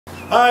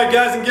Alright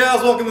guys and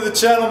gals, welcome to the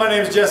channel. My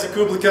name is Jesse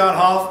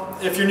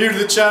Hoff. If you're new to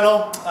the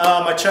channel,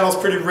 my channel's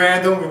pretty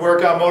random. We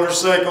work on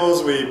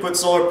motorcycles, we put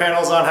solar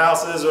panels on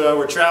houses,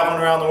 we're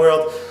traveling around the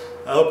world.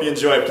 I hope you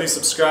enjoy it. Please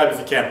subscribe if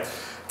you can.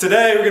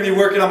 Today we're going to be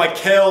working on my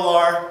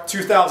KLR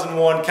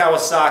 2001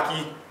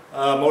 Kawasaki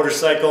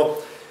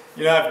motorcycle.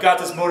 You know, I've got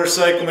this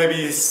motorcycle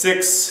maybe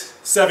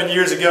 6-7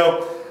 years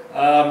ago.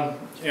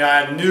 You know,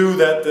 I knew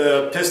that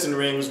the piston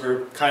rings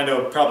were kind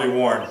of probably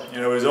worn.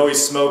 You know, it was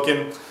always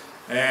smoking.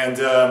 And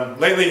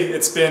lately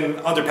it's been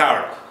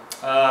underpowered.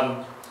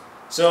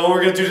 So what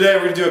we're going to do today,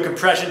 we're going to do a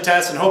compression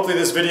test, and hopefully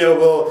this video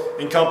will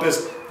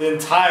encompass the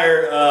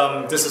entire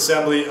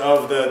disassembly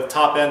of the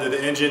top end of the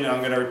engine, and I'm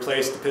going to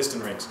replace the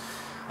piston rings.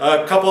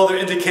 A couple other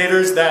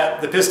indicators that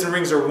the piston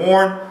rings are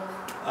worn,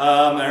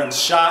 and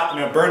shot, you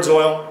know, burns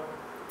oil.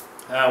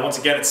 Once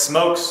again, it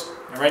smokes,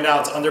 and right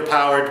now it's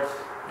underpowered,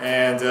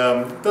 and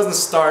it doesn't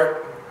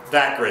start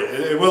that great.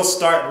 It will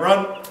start and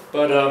run,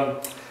 but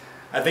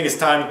I think it's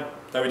time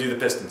that we do the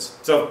pistons.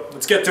 So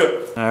let's get to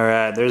it.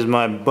 Alright, there's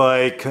my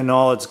bike in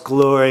all its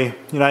glory.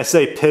 You know, I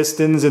say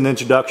pistons in the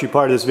introductory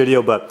part of this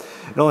video, but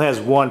it only has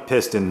one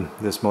piston,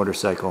 this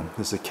motorcycle.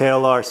 This is a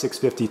KLR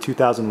 650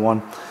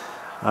 2001.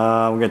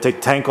 We're going to take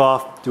the tank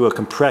off, do a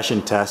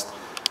compression test,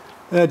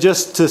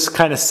 just to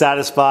kind of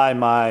satisfy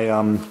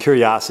my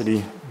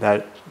curiosity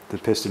that the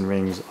piston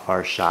rings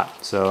are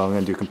shot. So I'm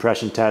going to do a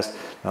compression test.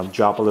 I'll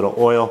drop a little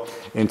oil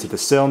into the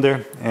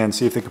cylinder and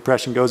see if the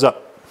compression goes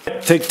up.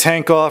 Take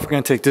tank off. We're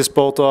going to take this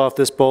bolt off,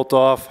 this bolt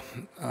off.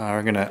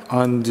 We're going to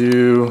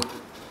undo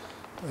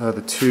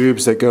the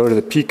tubes that go to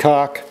the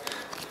peacock.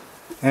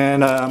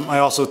 And I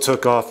also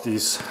took off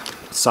these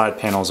side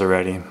panels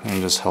already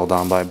and just held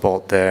on by a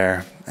bolt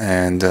there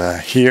and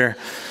here.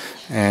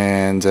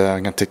 And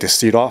I'm going to take the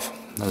seat off.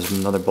 There's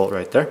another bolt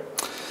right there.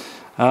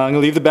 I'm going to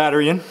leave the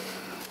battery in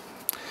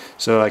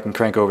so I can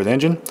crank over the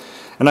engine.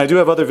 And I do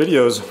have other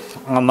videos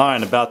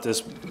online about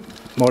this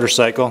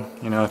motorcycle.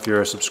 You know, if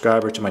you're a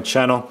subscriber to my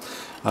channel,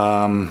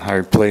 I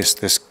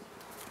replaced this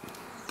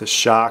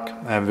shock.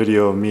 I have a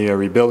video of me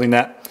rebuilding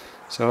that.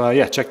 So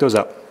yeah, check those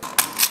out.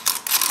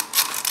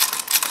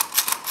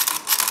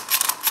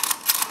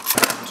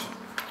 And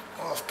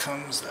off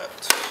comes that.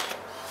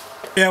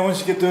 Yeah, once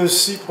you get those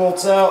seat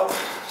bolts out,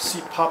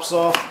 seat pops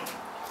off,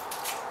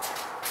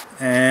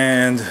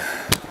 and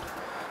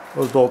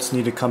those bolts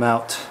need to come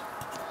out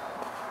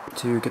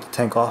to get the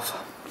tank off.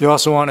 You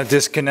also want to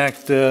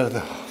disconnect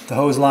the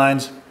hose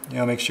lines. You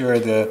know, make sure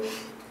the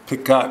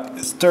peacock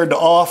is turned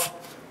off.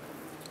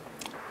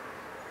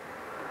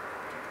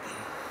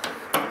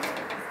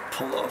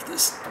 Pull off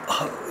this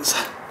hose.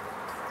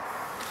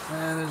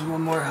 And there's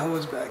one more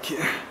hose back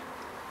here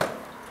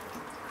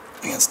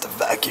against the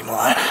vacuum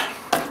line.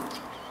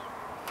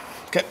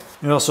 Okay.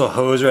 There's also a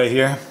hose right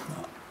here.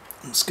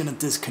 I'm just gonna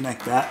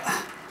disconnect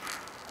that.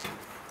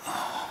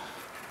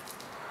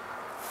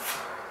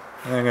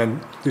 And I'm going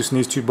to loosen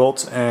these two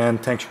bolts and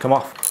the tank should come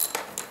off.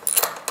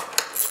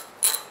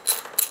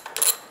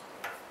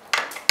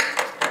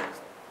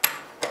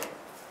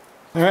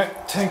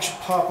 Alright, tank should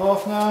pop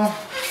off now.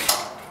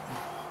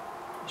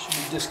 It should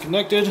be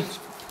disconnected.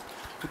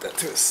 Put that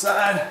to the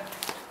side.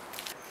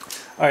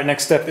 Alright,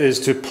 next step is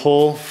to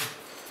pull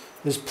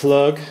this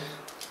plug.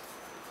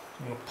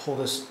 I'm going to pull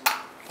this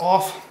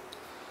off.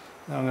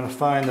 Now I'm going to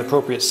find the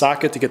appropriate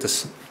socket to get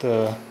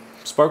the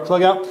spark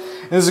plug out.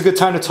 And this is a good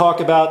time to talk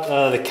about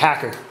the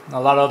cacker.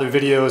 A lot of other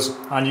videos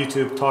on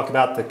YouTube talk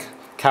about the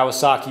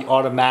Kawasaki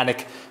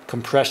automatic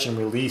compression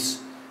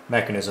release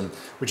mechanism,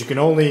 which you can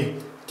only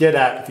get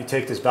at if you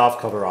take this valve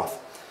cover off.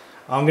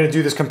 I'm going to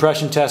do this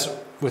compression test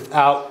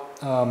without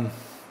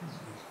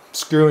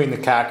screwing the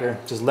cacker,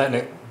 just letting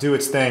it do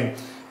its thing.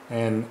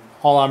 And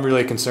all I'm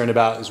really concerned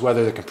about is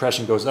whether the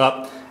compression goes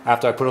up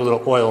after I put a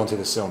little oil into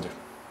the cylinder.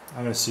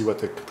 I'm going to see what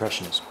the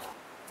compression is.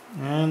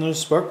 And there's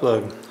a spark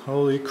plug.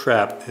 Holy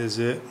crap, is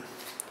it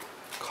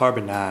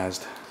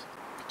carbonized.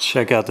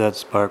 Check out that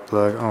spark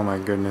plug. Oh my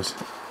goodness.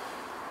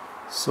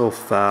 So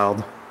fouled.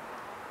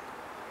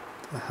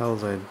 What the hell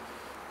is I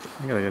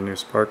gotta get a new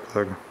spark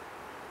plug.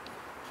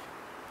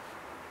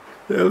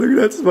 Yeah, look at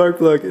that spark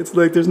plug. It's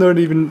like there's not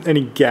even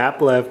any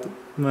gap left.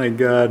 My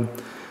god.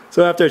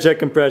 So after I check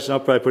compression, I'll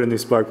probably put a new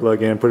spark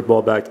plug in and put it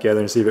all back together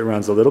and see if it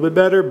runs a little bit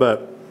better,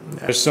 but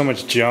there's so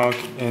much junk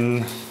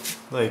in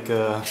like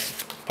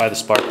by the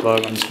spark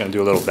plug. I'm just going to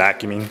do a little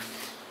vacuuming.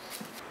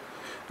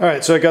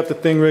 Alright, so I got the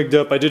thing rigged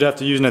up. I did have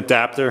to use an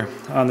adapter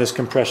on this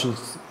compression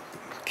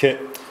kit.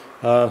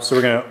 So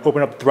we're going to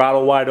open up the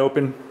throttle wide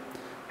open,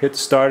 hit the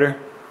starter,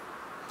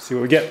 see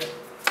what we get.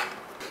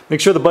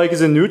 Make sure the bike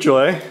is in neutral,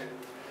 eh?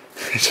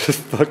 It's just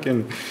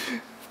fucking...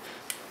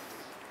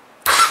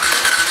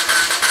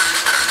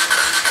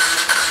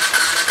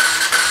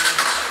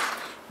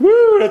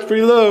 Woo, that's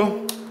pretty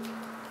low.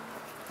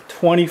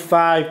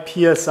 25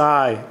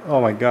 PSI.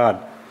 Oh my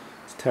god.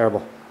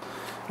 Terrible.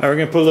 Alright, we're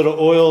going to put a little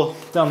oil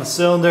down the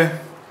cylinder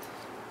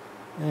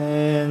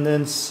and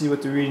then see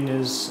what the reading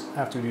is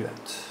after we do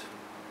that.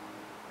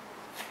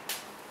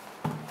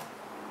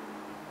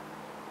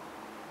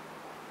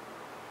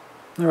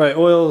 Alright,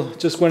 oil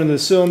just went into the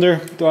cylinder,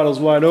 throttle's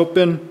wide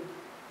open.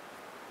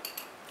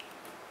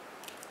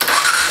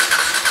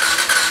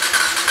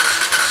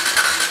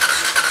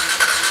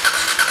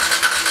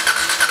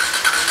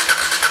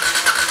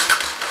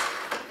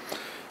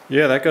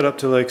 Yeah, that got up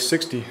to like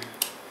 60.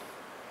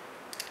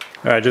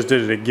 I just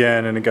did it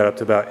again and it got up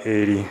to about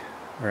 80,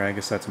 or I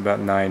guess that's about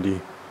 90.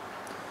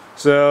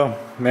 So,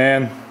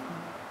 man,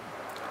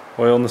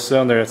 oil in the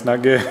cylinder, that's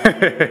not good.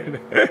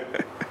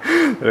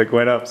 It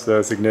went up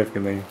so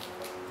significantly.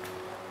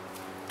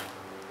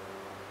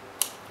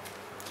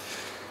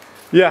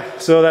 Yeah,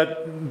 so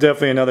that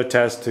definitely another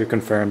test to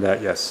confirm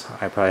that yes,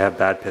 I probably have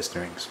bad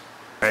piston rings.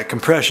 Alright,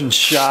 compression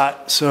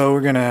shot, so we're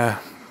gonna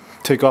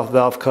take off the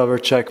valve cover,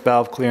 check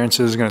valve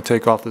clearances, gonna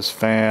take off this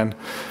fan,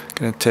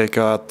 gonna take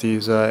out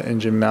these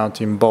engine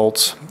mounting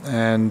bolts,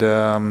 and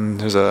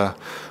there's a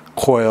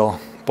coil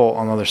bolt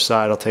on the other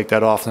side. I'll take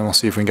that off and we'll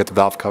see if we can get the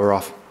valve cover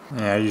off.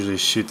 Yeah, I usually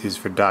shoot these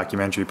for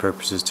documentary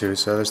purposes too.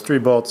 So there's 3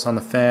 bolts on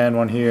the fan,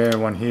 one here,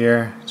 one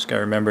here. Just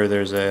gotta remember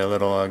there's a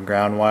little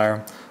ground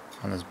wire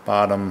on this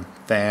bottom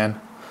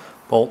fan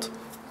bolt.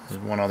 There's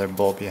one other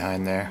bolt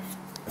behind there.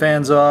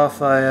 Fan's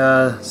off,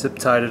 I zip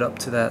tied it up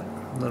to that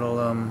little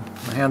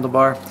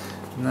handlebar.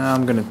 Now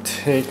I'm gonna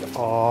take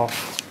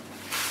off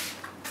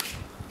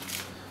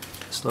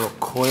this little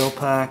coil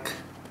pack.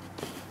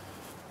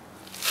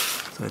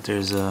 So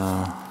there's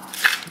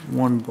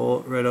one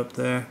bolt right up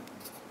there,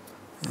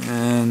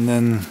 and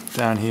then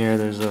down here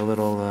there's a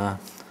little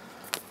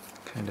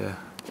kind of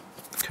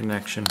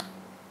connection,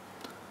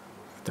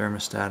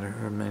 thermostat,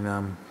 or I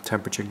mean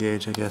temperature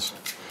gauge, I guess.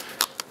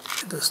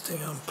 Get this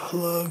thing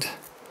unplugged.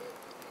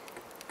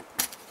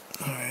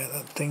 Alright,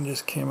 that thing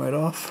just came right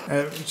off.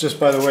 Just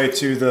by the way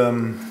too,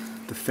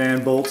 the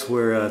fan bolts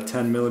were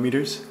 10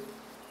 millimeters.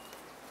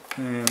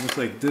 And it looks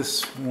like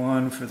this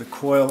one for the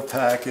coil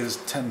pack is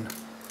 10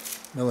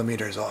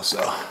 millimeters also.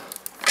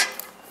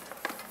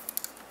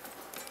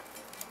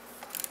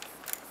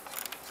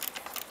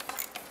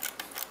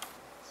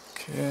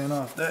 Okay, and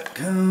off that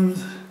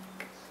comes.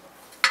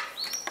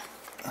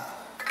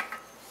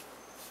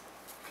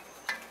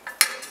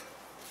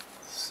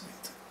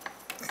 Sweet.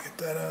 Get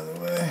that out of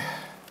the way.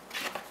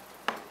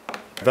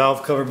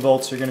 Valve cover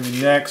bolts are going to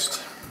be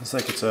next. Looks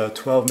like it's a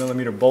 12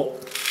 millimeter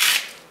bolt.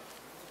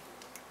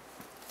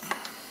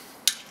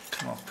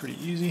 Come off pretty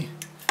easy.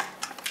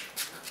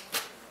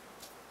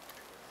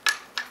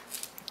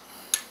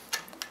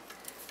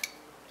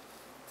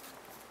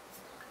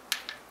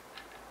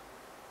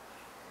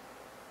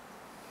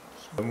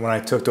 When I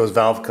took those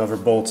valve cover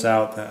bolts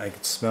out, I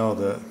could smell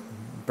the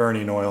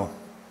burning oil.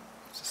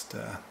 Just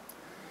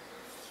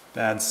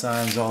bad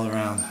signs all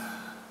around.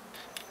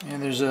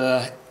 And there's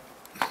a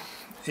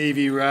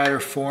AV Rider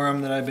forum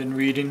that I've been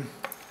reading,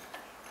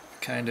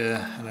 and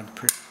a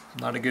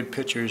lot of good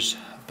pictures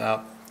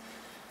about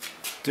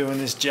doing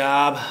this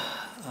job.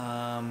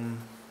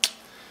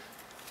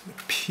 It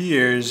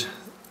appears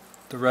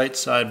the right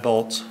side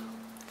bolts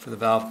for the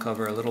valve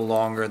cover are a little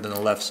longer than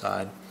the left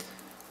side,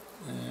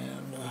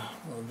 and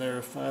we'll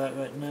verify that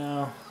right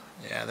now.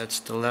 Yeah, that's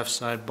the left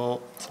side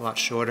bolt. It's a lot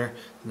shorter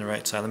than the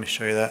right side. Let me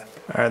show you that.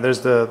 Alright, there's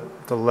the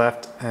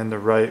left and the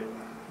right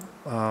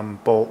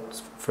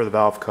bolts for the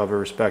valve cover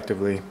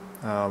respectively.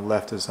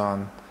 Left is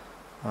on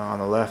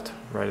the left,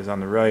 right is on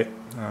the right.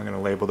 I'm going to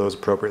label those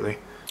appropriately.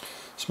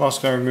 So I'm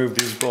also going to remove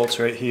these bolts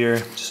right here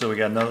just so we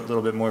got a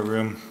little bit more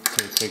room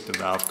to take the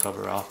valve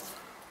cover off.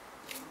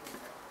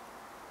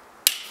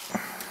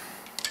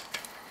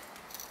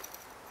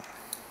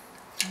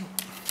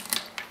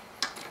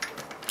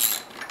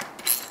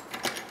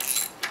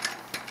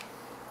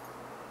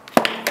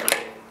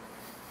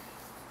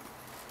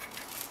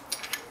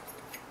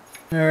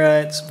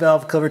 Alright, it's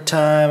valve cover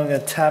time. I'm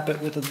going to tap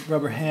it with a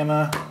rubber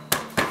hammer.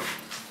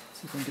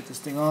 See if I can get this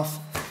thing off.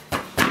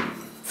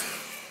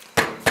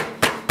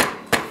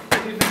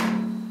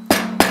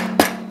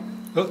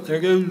 Oh, there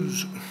it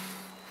goes.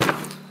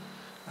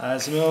 I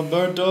smell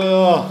burnt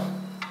oil.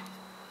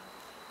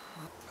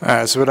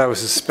 Alright, so what I was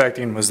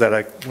suspecting was that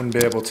I wouldn't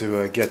be able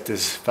to get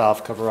this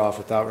valve cover off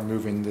without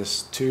removing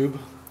this tube,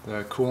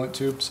 the coolant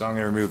tube, so I'm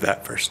going to remove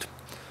that first.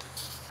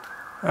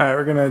 Alright,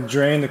 we're going to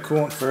drain the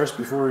coolant first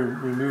before we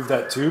remove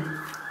that tube.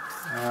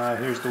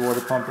 Here's the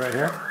water pump right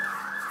here.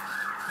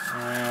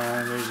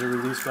 And there's a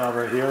release valve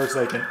right here. Looks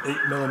like an 8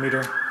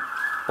 millimeter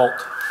bolt.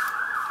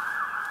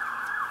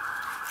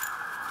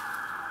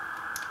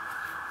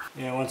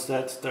 Yeah, once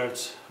that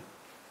starts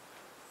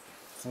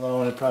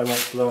flowing, it probably won't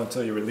flow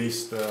until you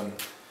release the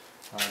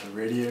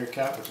radiator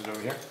cap, which is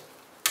over here.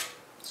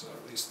 So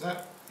release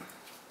that.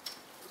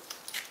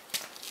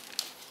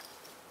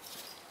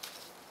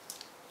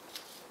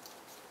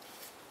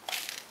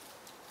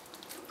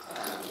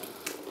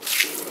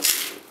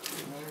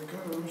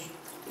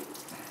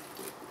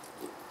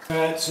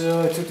 Alright,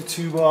 so I took the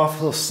tube off,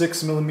 a little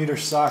 6 millimeter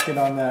socket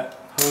on that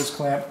hose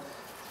clamp.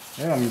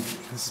 Yeah,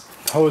 this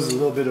hose is a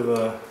little bit of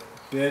a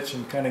bitch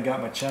and kind of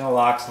got my channel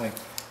locks, and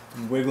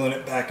I'm wiggling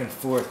it back and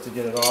forth to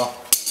get it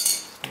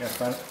off. I gotta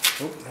find it.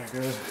 Oh, there it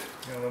goes.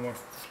 Got a little more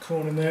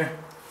cone in there.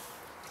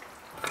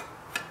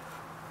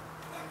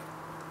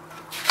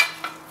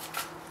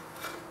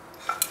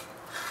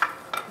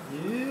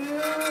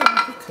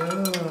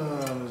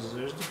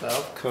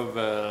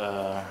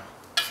 cover.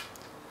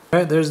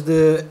 Alright, there's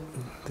the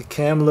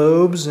cam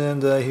lobes,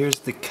 and here's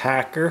the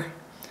cacker,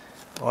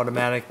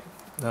 automatic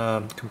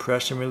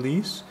compression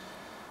release.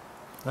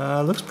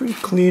 Looks pretty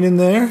clean in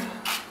there.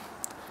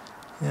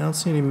 I don't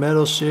see any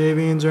metal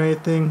shavings or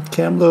anything.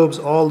 Cam lobes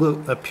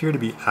all appear to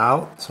be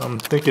out, so I'm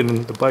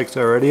thinking the bike's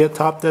already at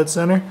top dead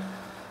center,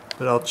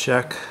 but I'll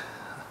check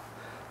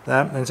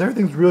that. And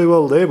everything's really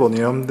well labeled.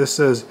 You know, this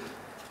says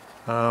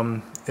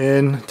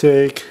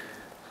intake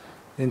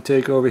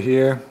over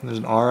here. There's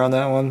an R on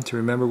that one to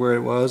remember where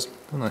it was.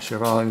 I'm not sure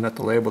if I'll even have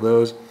to label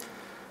those.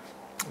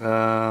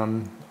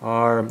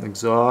 R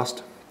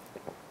exhaust.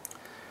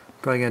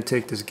 Probably gonna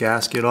take this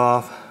gasket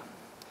off.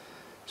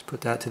 Just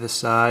put that to the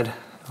side.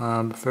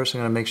 But first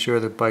I'm gonna make sure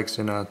the bike's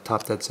in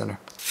top dead center.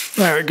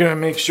 Alright, we're gonna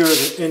make sure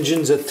the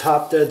engine's at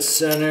top dead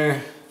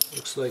center.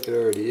 Looks like it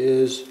already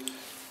is. You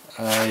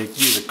can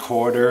use a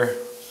quarter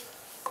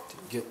to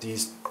get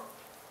these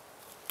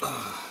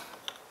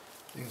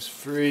things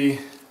free.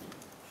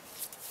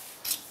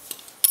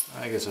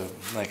 I guess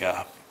like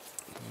a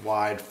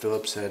wide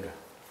Phillips head,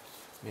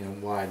 you know,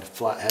 wide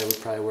flat head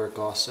would probably work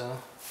also.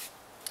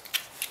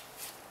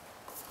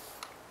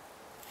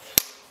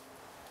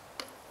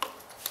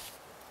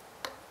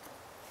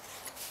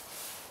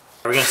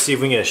 We're gonna see if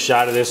we can get a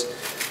shot of this.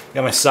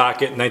 Got my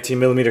socket,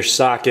 19mm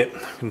socket.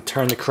 I'm gonna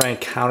turn the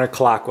crank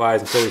counterclockwise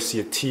until we see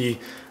a T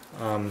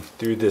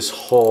through this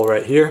hole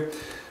right here.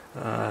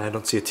 I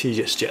don't see a T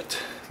just yet.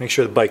 Make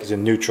sure the bike is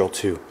in neutral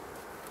too.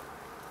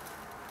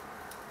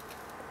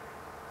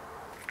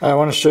 I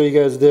want to show you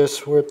guys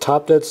this. We're at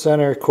top dead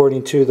center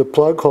according to the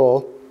plug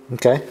hole.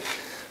 Okay.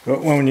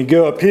 But when you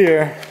go up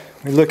here,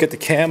 we look at the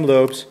cam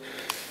lobes.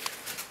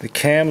 The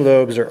cam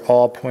lobes are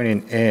all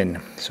pointing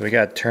in. So we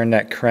got to turn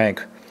that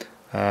crank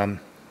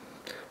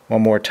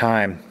one more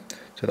time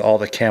so that all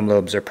the cam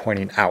lobes are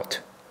pointing out.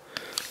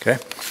 Okay.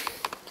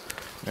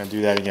 I'm going to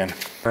do that again.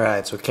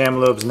 Alright, so cam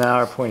lobes now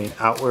are pointing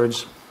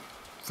outwards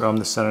from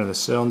the center of the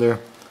cylinder,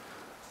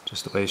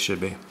 just the way it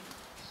should be.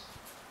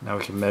 Now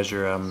we can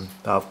measure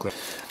valve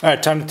clearance.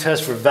 Alright, time to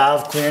test for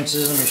valve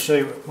clearances. Let me show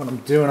you what I'm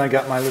doing. I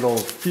got my little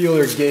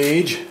feeler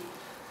gauge.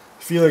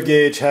 Feeler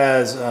gauge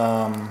has you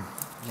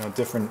know,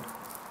 different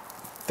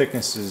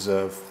thicknesses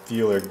of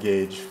feeler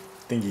gauge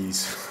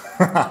thingies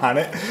on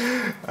it.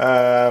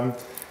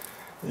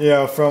 You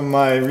know, from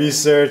my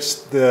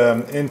research,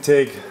 the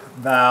intake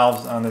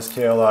valves on this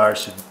KLR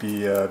should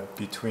be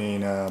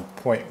between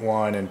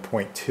 0.1 and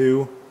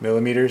 0.2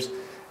 millimeters,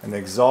 and the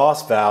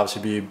exhaust valve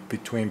should be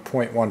between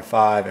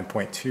 0.15 and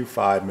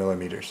 0.25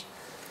 millimeters.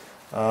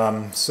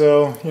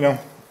 So, you know,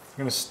 I'm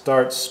going to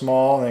start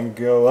small and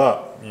go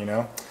up, you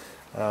know,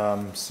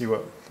 see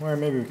what, or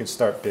maybe we can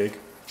start big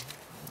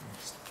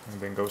and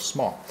then go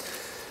small.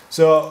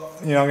 So,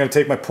 you know, I'm going to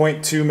take my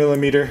 0.2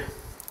 millimeter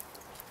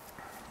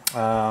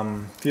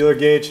feeler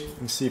gauge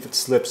and see if it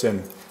slips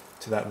in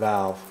to that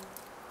valve.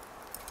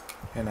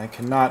 And I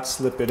cannot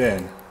slip it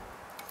in.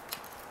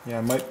 Yeah,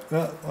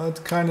 well,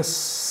 it kind of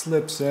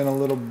slips in a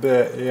little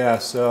bit. Yeah,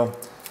 so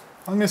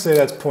I'm going to say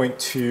that's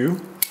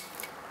 0.2.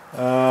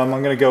 I'm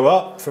going to go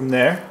up from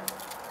there.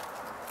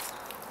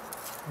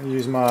 I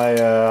use my,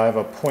 I have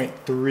a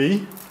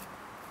 0.3.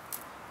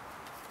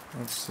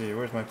 Let's see,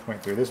 where's my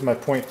 0.3? This is my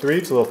 0.3,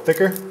 it's a little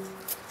thicker.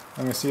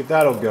 I'm going to see if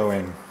that'll go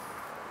in.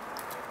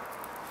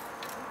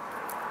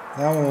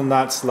 That one will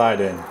not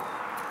slide in.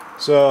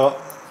 So,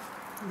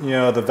 you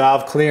know, the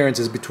valve clearance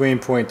is between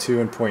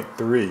 0.2 and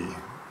 0.3.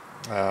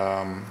 You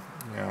know,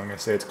 I'm going to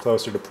say it's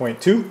closer to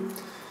 0.2,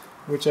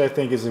 which I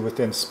think is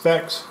within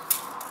specs.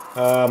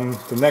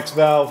 The next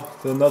valve,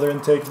 another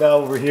intake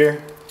valve over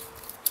here,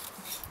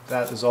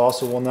 that is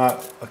also will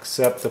not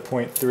accept the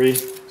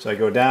 0.3. So I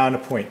go down to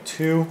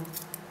 0.2.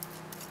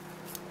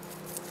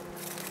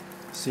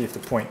 See if the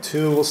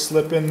 0.2 will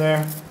slip in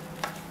there.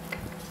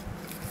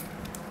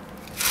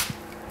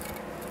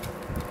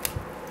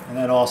 And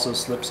that also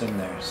slips in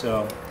there.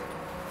 So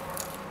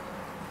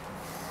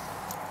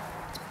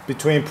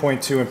between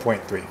 0.2 and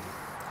 0.3.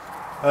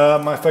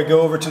 If I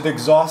go over to the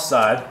exhaust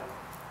side,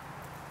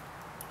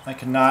 I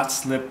cannot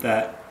slip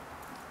that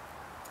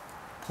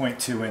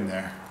 0.2 in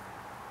there.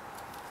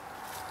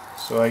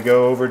 So I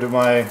go over to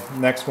my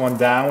next one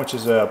down, which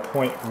is a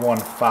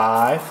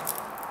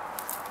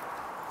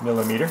 0.15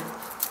 millimeter.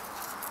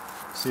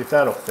 See if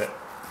that'll fit.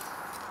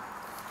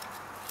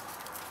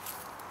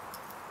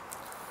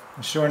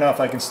 And sure enough,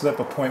 I can slip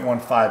a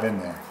 0.15 in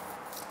there.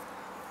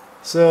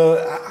 So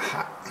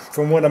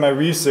from what my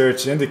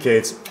research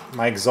indicates,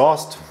 my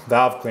exhaust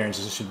valve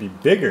clearances should be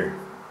bigger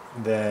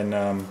than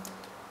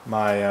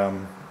my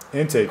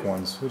intake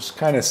ones, which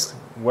kind of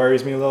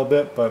worries me a little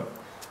bit, but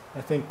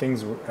I think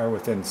things are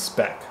within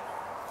spec.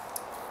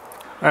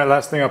 Alright,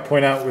 last thing I'll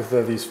point out with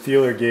these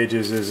feeler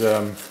gauges is,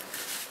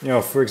 you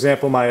know, for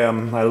example,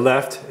 my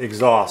left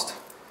exhaust,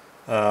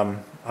 a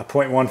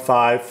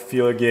 0.15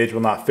 feeler gauge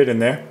will not fit in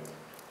there.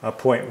 A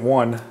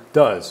 0.1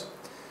 does.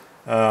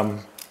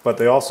 But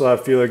they also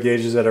have feeler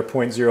gauges that are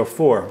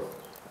 0.04.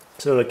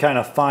 So to kind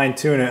of fine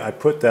tune it, I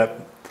put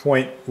that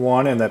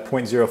 0.1 and that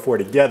 0.04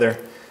 together,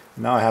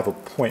 Now I have a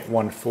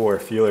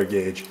 0.14 feeler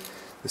gauge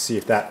to see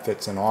if that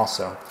fits in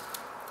also.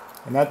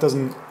 And that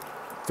doesn't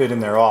fit in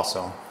there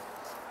also.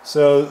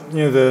 So,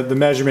 you know, the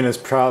measurement is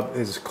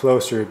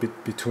closer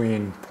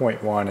between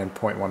 0.1 and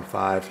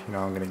 0.15. You know,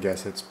 I'm going to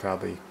guess it's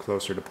probably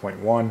closer to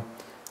 0.1.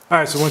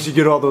 Alright, so once you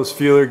get all those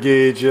feeler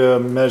gauge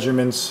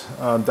measurements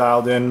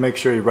dialed in, make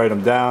sure you write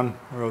them down.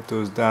 I wrote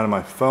those down on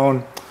my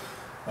phone.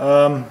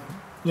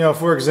 You know,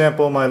 for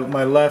example,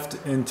 my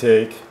left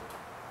intake,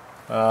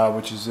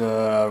 which is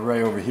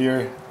right over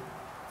here,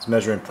 is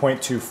measuring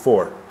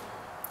 0.24.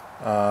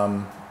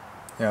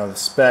 You know, the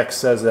spec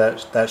says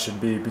that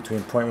should be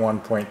between 0.1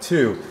 and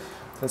 0.2.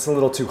 That's a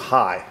little too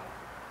high,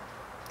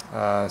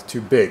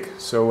 too big.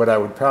 So what I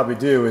would probably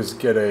do is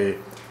get a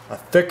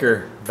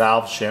thicker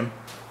valve shim.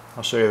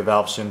 I'll show you the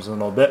valve shims in a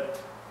little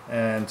bit,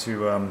 and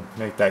to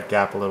make that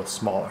gap a little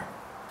smaller.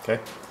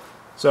 Okay,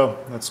 so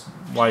that's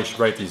why you should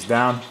write these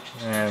down,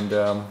 and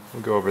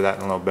we'll go over that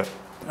in a little bit.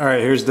 All right,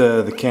 here's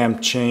the cam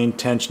chain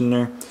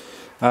tensioner.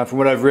 From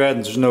what I've read,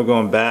 there's no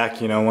going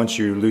back. You know, once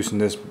you loosen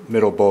this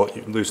middle bolt,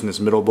 you loosen this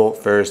middle bolt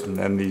first, and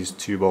then these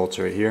two bolts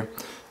right here.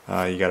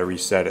 You got to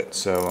reset it.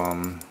 So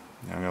I'm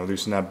gonna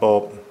loosen that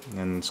bolt,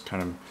 and it's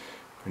kind of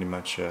pretty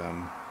much.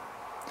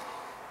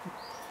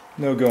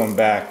 No going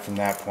back from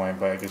that point,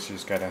 but I guess you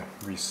just gotta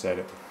reset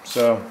it.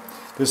 So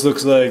this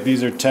looks like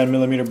these are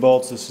 10mm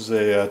bolts. This is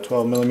a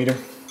 12mm.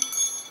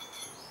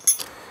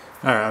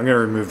 Alright, I'm gonna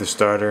remove the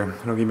starter.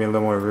 It'll give me a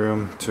little more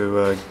room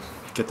to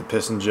get the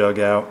piston jug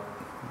out.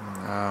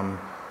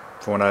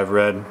 From what I've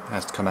read, it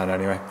has to come out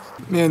anyway.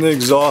 And the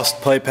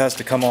exhaust pipe has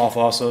to come off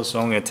also, so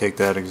I'm gonna take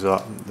that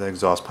the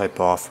exhaust pipe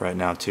off right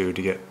now too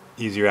to get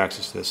easier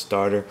access to the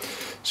starter.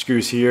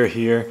 Screws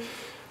here.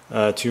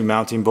 Two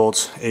mounting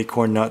bolts,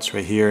 acorn nuts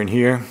right here and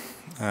here.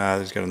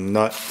 There's got a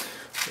nut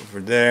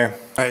over there.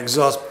 All right,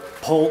 exhaust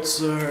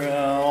bolts are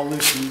all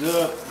loosened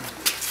up.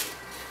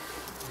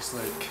 Looks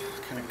like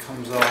kind of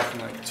comes off in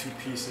like two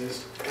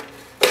pieces.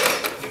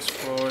 Goes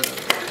forward and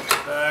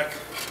goes back.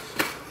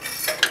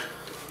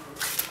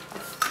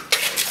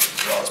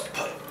 Exhaust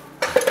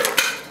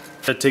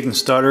pipe. Taking the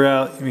starter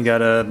out, we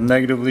got a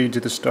negative lead to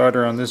the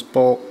starter on this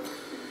bolt.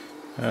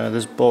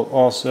 This bolt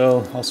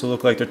also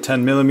look like they're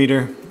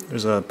 10mm.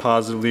 There's a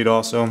positive lead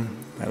also.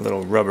 That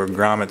little rubber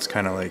grommet's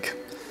kind of like,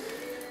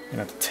 you're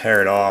gonna have to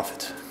tear it off.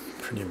 It's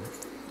pretty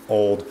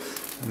old.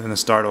 And then the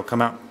starter will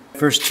come out.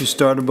 First two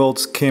starter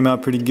bolts came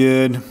out pretty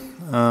good.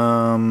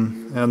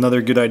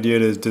 Another good idea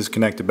is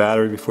disconnect the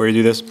battery before you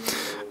do this.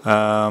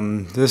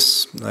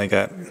 This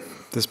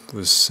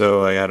was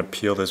so I had to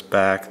peel this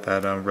back,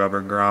 that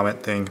rubber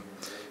grommet thing.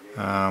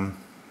 I'm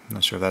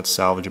not sure if that's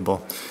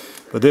salvageable.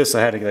 But this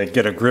I had to like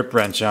get a grip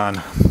wrench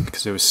on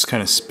because it was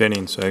kind of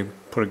spinning, so I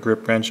put a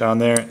grip wrench on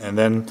there and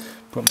then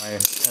put my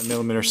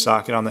 10mm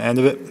socket on the end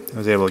of it. I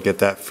was able to get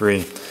that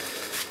free.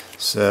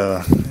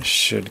 So it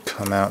should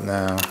come out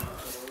now.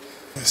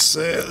 Let's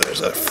see,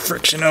 there's a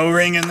friction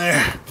O-ring in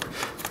there.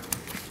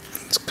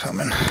 It's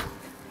coming. There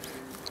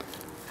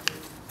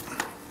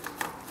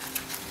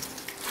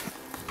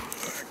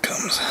it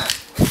comes.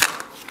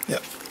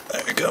 Yep,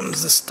 there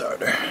comes the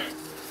starter.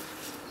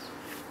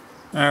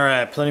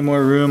 Alright, plenty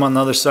more room on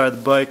the other side of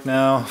the bike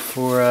now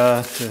for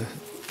to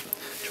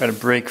try to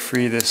break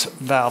free this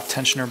valve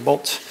tensioner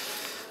bolt.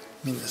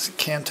 I mean this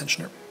cam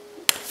tensioner.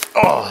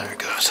 Oh, there it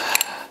goes.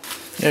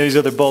 Yeah, these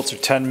other bolts are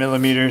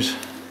 10mm.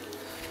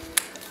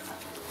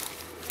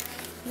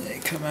 They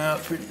come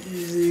out pretty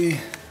easy.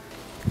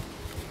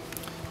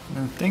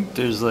 I think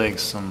there's like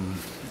some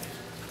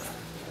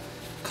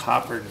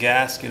copper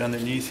gasket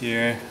underneath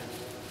here.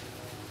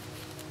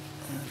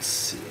 Let's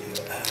see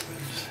what happens.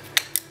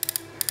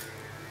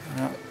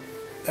 Now,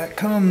 that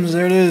comes,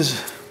 there it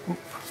is. Oop.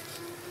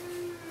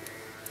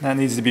 That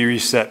needs to be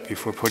reset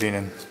before putting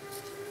in.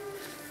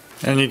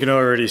 And you can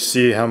already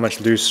see how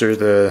much looser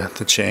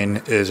the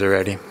chain is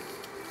already.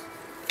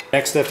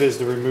 Next step is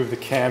to remove the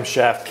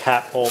camshaft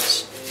cap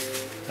bolts.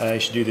 You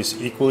should do this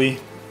equally.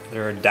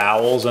 There are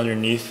dowels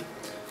underneath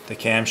the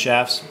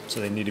camshafts, so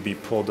they need to be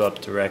pulled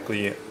up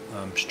directly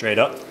straight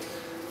up.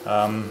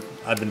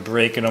 I've been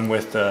breaking them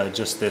with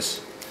just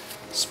this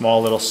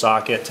small little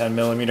socket,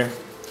 10mm.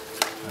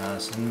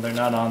 So they're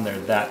not on there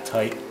that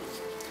tight.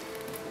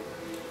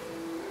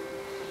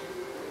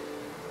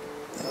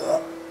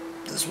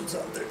 This one's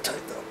on there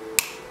tight though.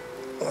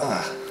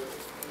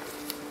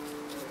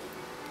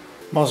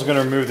 I'm also going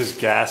to remove this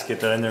gasket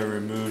that I never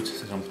removed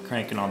since I'm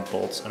cranking on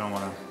bolts. I don't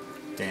want to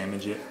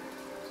damage it.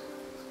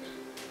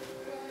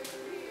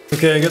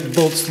 Okay, I got the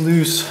bolts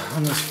loose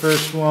on this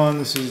first one.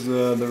 This is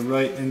the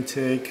right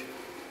intake.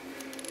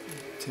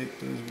 Take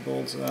those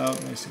bolts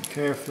out nice and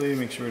carefully,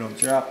 make sure we don't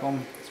drop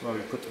them. That's why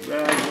we put the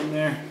rags in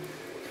there.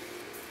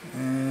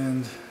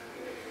 And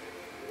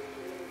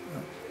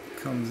up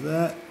comes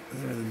that.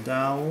 There are the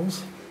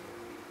dowels.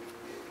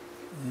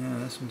 Yeah,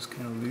 this one's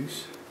kind of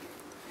loose.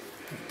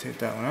 Take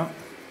that one out.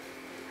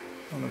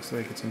 That looks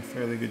like it's in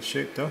fairly good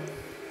shape though.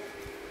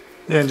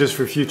 Yeah, and just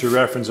for future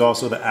reference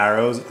also, the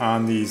arrows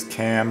on these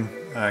cam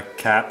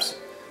caps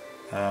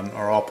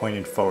are all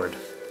pointing forward.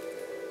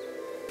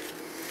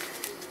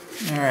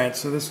 Alright,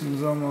 so this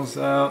one's almost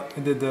out.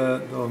 I did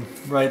the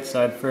right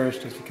side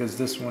first just because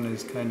this one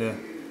is kind of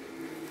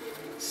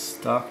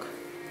stuck.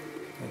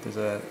 Like there's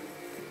a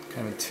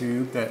kind of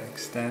tube that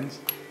extends.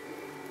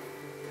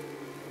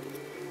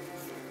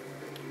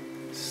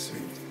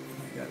 Sweet,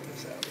 I got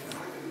this out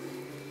now.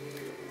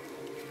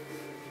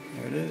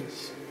 There it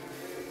is.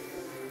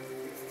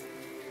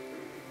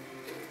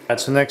 Alright,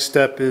 so next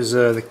step is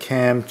the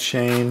cam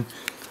chain.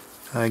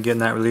 Getting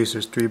that released.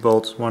 There's 3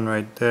 bolts, one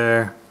right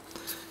there,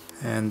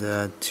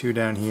 and 2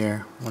 down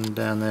here, one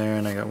down there,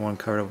 and I got one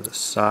covered up with a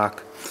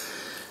sock.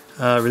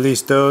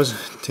 Release those,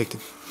 take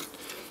the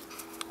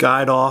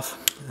guide off,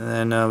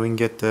 and then we can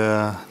get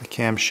the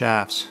cam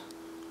shafts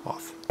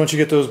off. Once you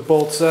get those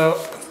bolts out,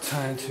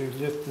 time to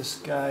lift this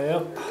guy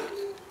up.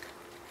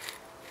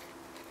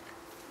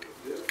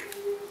 So,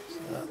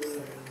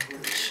 the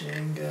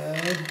chain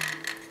guide.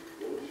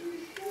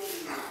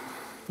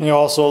 You know,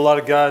 also a lot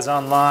of guys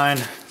online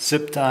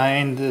zip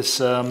tying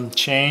this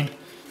chain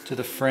to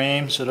the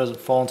frame so it doesn't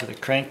fall into the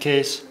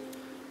crankcase.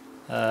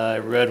 I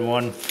read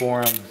one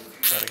forum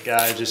about a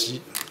guy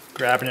just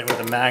grabbing it with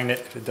a magnet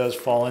if it does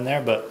fall in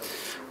there, but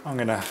I'm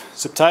gonna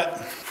zip tie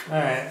it.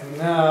 Alright,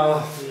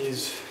 now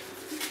these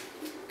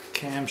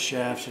cam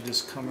shafts should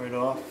just come right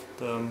off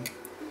the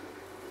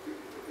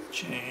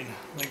chain,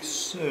 like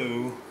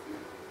so.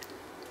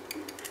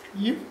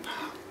 Yep.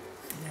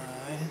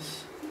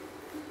 Nice.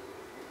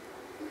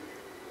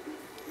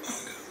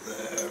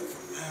 There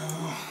for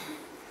now.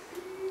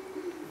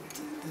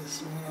 Take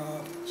this one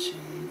off the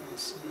chain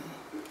also.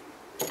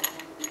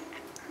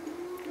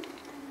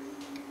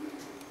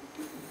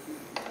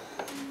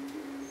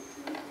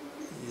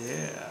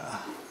 Yeah.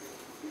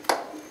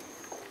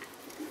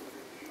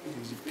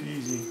 Easy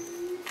peasy.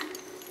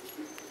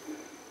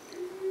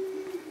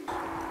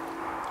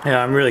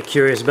 Yeah, I'm really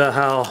curious about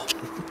how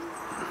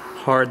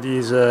hard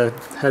these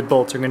head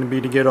bolts are going to be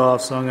to get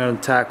off, so I'm going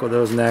to tackle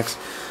those next.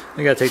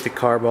 I gotta take the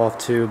carb off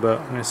too, but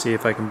I'm gonna see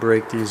if I can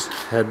break these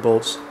head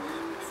bolts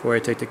before I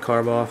take the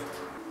carb off.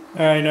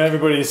 Alright, you know,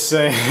 everybody's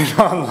saying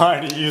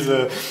online to use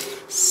a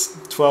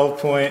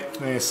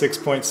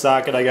 6-point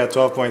socket. I got a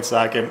 12-point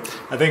socket.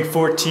 I think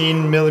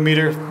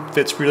 14mm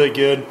fits really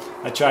good.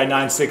 I tried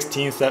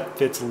 9/16, that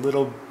fits a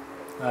little,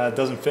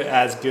 doesn't fit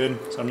as good,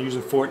 so I'm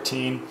using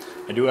 14.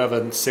 I do have a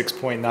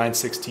 6-point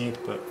 9/16,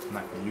 but I'm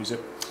not gonna use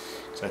it.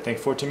 So I think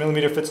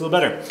 14mm fits a little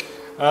better.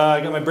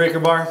 I got my breaker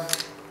bar.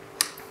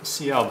 Let's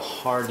see how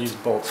hard these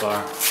bolts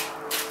are.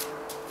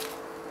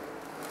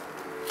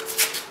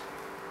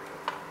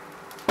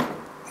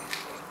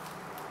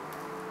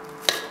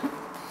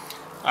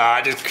 Ah,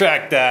 I just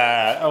cracked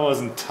that. That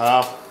wasn't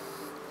tough.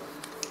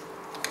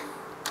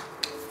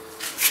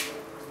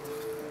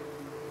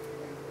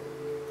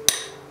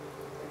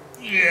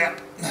 Yeah.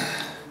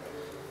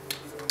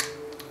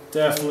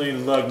 Definitely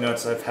lug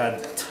nuts I've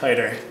had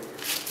tighter.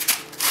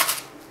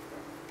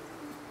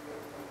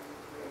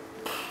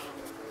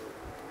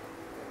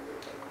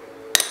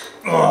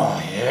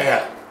 Oh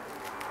yeah,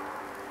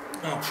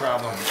 no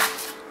problem.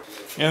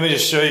 Yeah, let me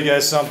just show you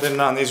guys something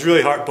on these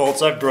really hard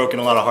bolts. I've broken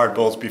a lot of hard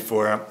bolts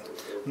before. I'm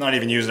not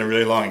even using a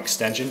really long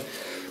extension,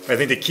 but I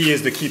think the key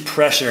is to keep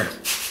pressure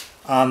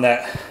on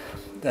that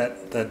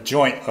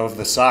joint of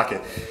the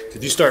socket.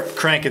 If you start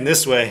cranking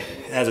this way,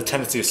 it has a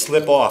tendency to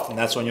slip off, and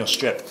that's when you'll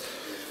strip.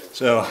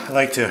 So I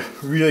like to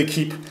really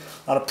keep a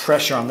lot of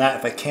pressure on that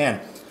if I can.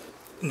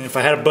 And if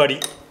I had a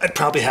buddy, I'd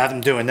probably have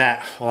him doing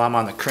that while I'm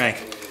on the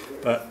crank.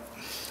 But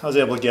I was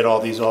able to get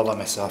all these all by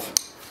myself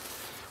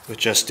with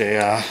just a,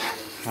 I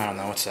don't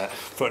know, what's that,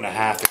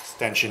 1.5-foot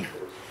extension.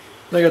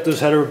 I got those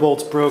header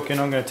bolts broken.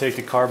 I'm going to take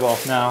the carb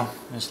off now.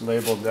 I just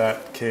labeled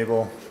that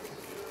cable.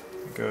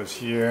 It goes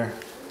here.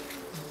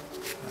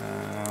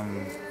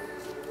 And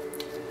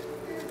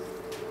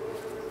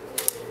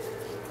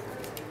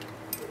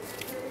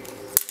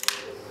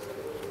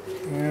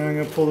I'm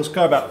going to pull this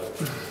carb out.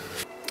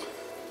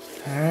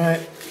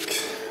 Alright,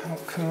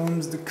 out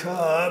comes the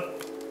carb.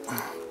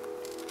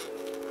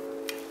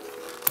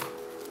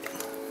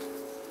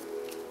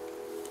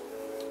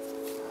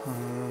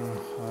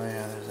 Oh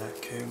yeah, there's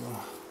that cable.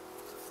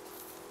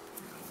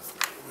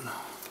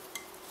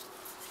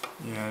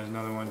 Yeah, there's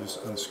another one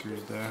just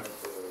unscrews there.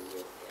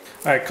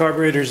 Alright,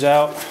 carburetor's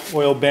out.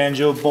 Oil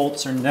banjo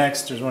bolts are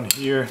next. There's one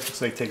here.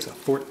 Looks like it takes a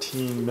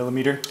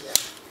 14mm.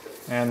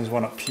 And there's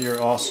one up here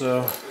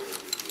also.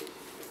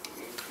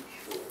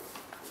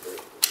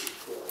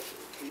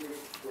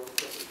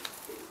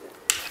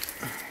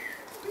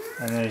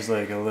 And there's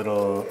like a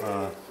little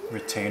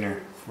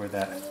retainer for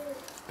that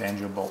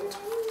banjo bolt.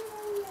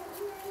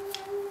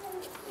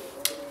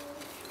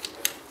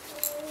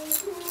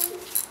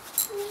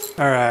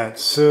 Alright,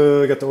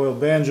 so I got the oil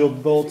banjo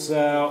bolts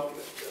out.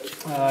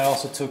 I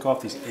also took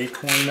off these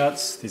acorn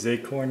nuts. These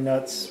acorn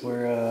nuts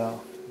were,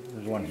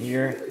 there's one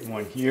here,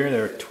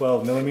 they're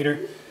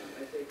 12mm.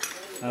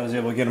 I was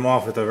able to get them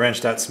off with a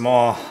wrench that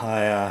small.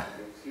 I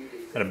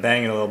had to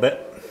bang it a little bit.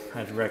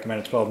 I'd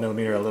recommend a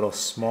 12mm, a little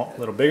small, a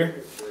little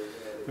bigger.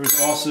 There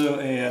was also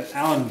an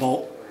Allen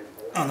bolt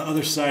on the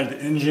other side of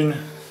the engine.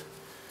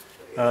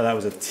 That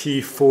was a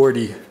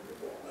T40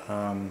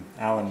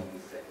 Allen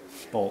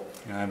bolt.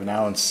 I have an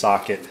Allen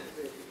socket.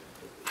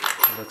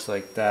 It looks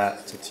like that.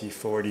 It's a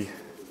T40.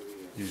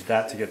 Use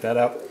that to get that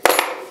out.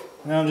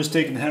 Now I'm just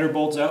taking the header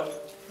bolts out,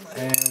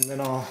 and then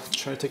I'll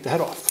try to take the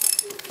head off.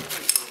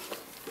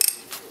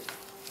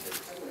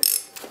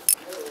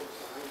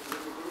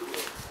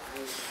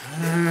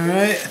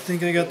 Alright, I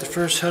think I got the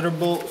first header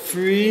bolt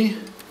free.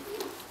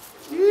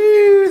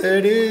 Woo, there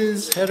it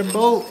is, header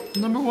bolt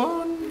number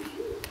 1.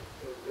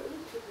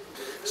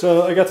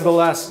 So I got to the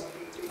last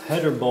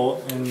header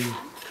bolt, and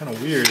kind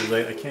of weird is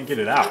I can't get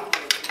it out.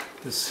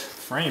 This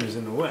frame is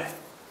in the way.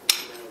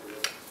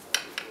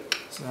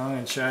 So I'm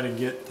going to try to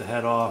get the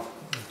head off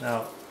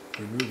without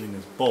removing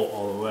this bolt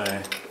all the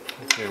way.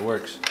 Hopefully it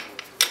works.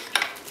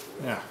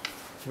 Yeah,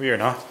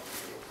 weird, huh?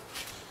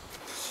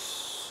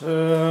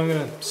 So I'm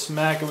going to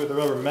smack it with the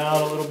rubber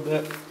mallet a little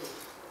bit.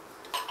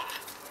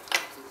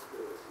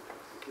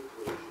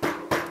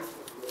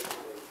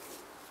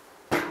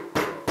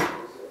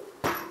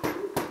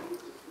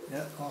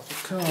 Yeah, off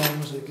it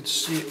comes. You can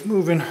see it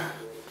moving.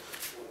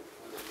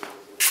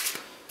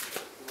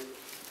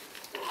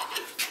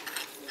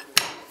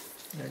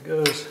 There it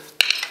goes.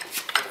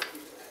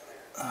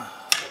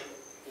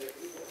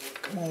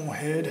 Come on,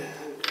 head.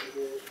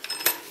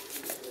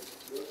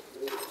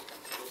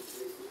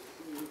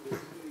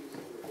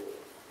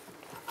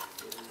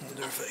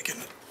 Wonder if I can.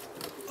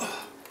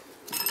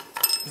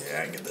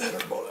 Yeah, I can get the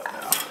header bolt out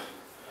now.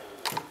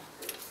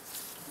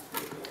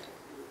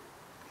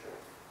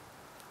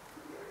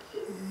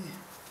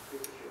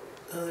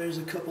 Oh, there's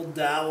a couple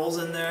dowels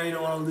in there you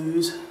don't want to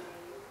lose.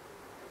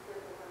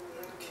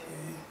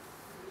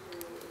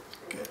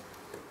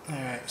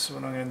 Alright, so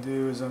what I'm going to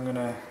do is I'm going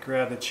to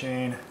grab the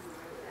chain.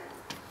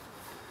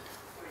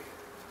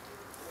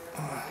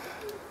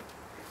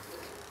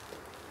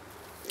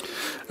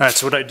 Alright,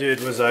 so what I did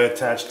was I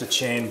attached the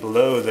chain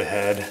below the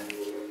head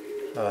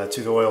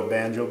to the oil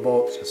banjo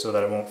bolt just so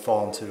that it won't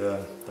fall into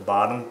the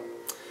bottom.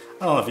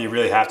 I don't know if you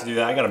really have to do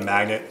that. I got a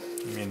magnet.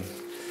 I mean,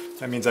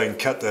 that means I can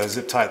cut the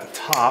zip tie at the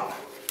top.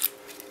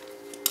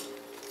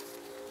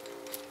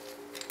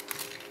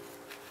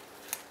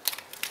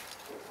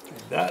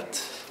 Like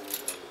that.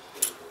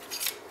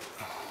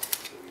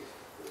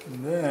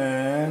 And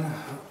then I'm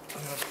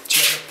going to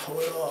try to pull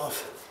it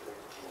off.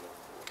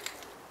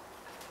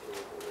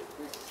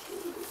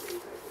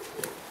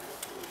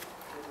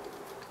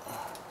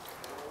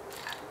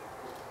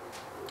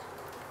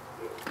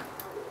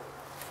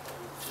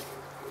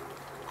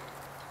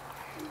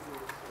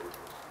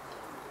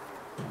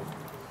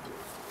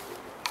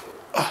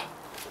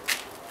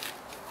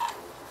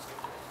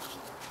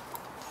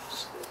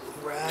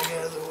 Rag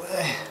out of the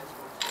way.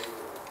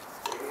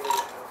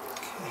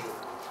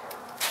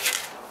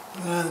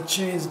 The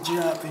chain's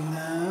dropping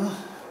now.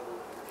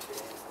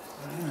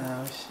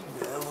 Now we should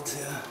be able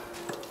to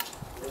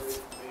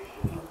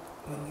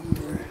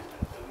maneuver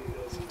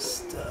some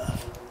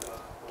stuff.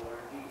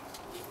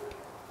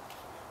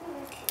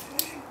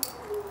 Okay,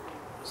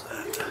 what's that? I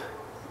don't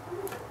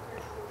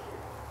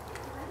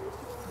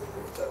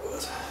know what that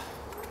was.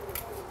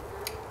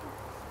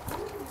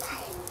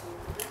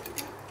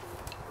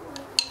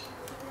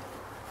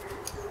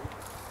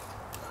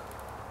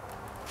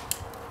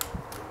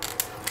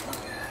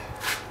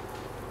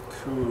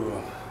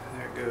 Cool,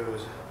 there it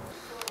goes.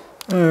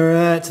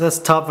 Alright, so that's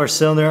the top of our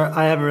cylinder.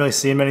 I haven't really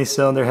seen many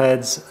cylinder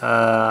heads.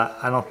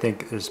 I don't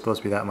think there's supposed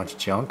to be that much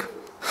junk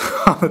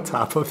on the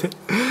top of it.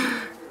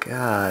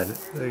 God,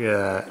 look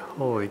at that.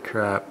 Holy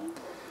crap.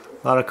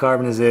 A lot of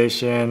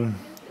carbonization.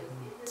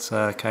 It's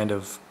kind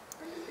of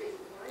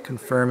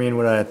confirming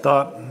what I had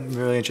thought. I'm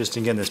really interested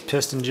in getting this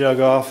piston jug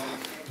off.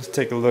 Let's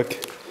take a look.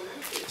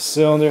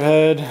 Cylinder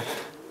head.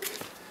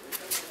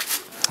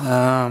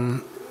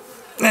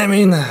 I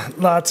mean,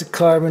 lots of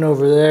carbon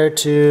over there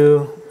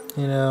too,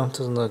 you know, it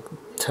doesn't look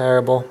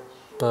terrible,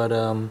 but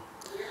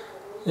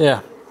yeah,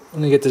 I'm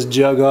gonna get this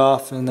jug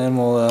off and then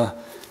we'll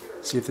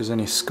see if there's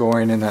any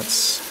scoring in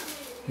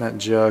that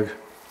jug.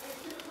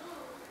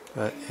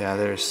 But yeah,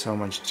 there's so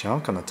much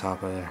junk on the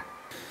top of there.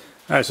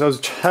 Alright, so I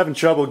was having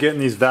trouble getting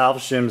these valve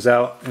shims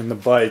out in the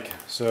bike,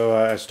 so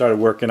I started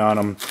working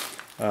on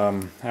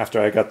them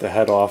after I got the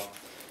head off.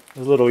 It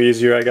was a little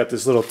easier. I got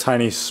this little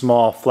tiny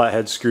small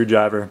flathead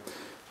screwdriver.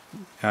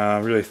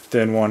 Really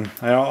thin one.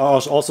 I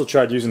also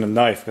tried using a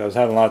knife because I was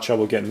having a lot of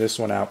trouble getting this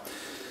one out.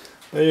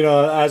 But, you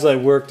know, as I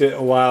worked it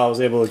a while, I was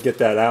able to get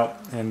that out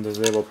and was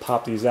able to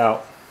pop these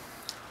out.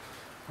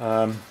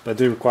 But it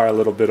did require a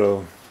little bit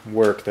of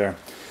work there.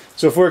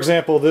 So, for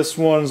example, this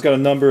one's got a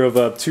number of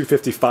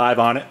 255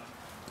 on it.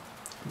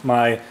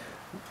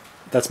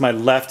 That's my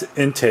left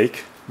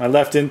intake. My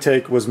left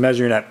intake was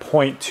measuring at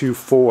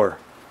 0.24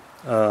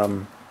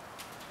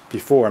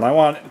 before, and I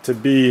want it to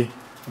be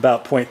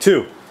about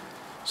 0.2.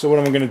 So what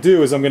I'm going to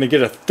do is I'm going to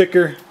get a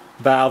thicker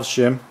valve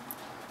shim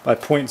by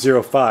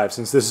 0.05.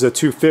 Since this is a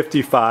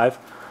 255,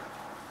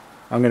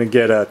 I'm going to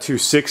get a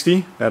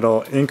 260.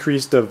 That'll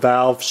increase the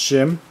valve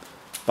shim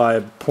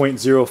by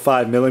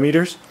 0.05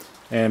 millimeters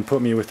and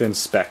put me within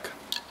spec.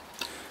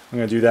 I'm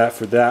going to do that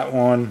for that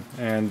one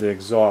and the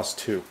exhaust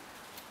too.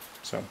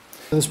 So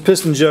this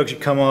piston jug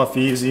should come off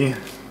easy.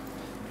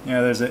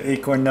 Yeah, there's an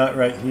acorn nut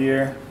right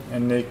here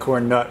and an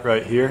acorn nut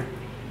right here,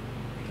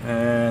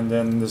 and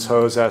then this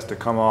hose has to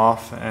come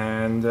off,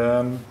 and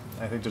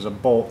I think there's a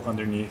bolt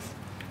underneath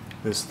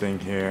this thing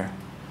here.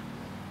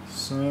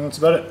 So that's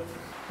about it.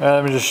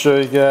 Let me just show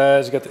you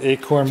guys. Got the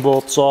acorn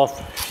bolts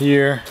off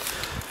here.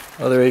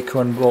 Other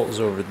acorn bolt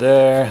is over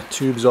there.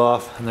 Tube's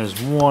off, and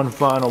there's one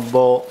final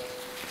bolt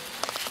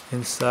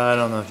inside. I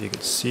don't know if you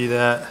can see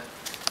that.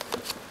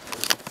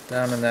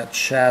 Down in that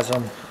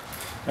chasm.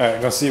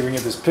 Alright, let's see if we can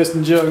get this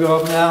piston jug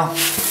off now.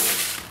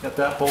 Got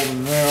that bolt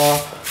in there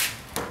off.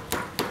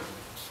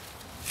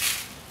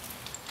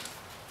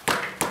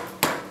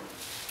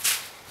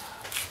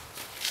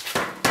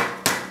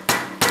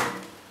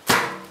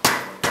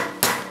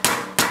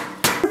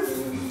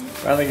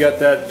 Finally got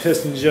that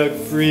piston jug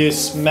free.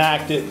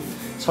 Smacked it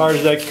as hard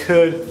as I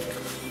could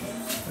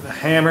with a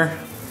hammer.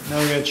 Now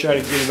we're going to try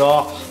to get it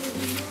off.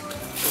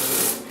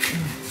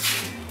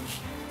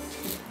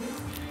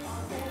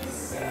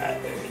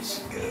 There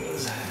she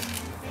goes.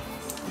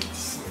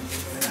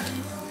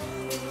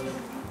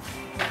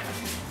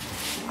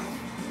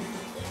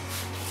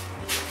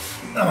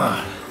 Come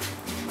on.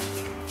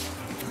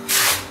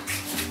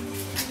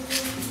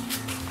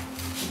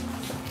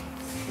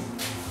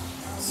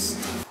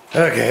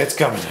 Okay, it's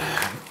coming.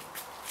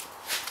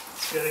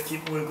 Just gotta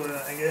keep wiggling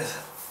it, I guess.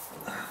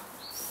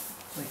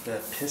 Like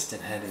that piston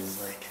head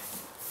is like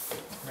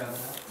round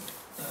out.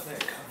 Oh, there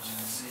it comes.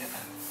 I see it.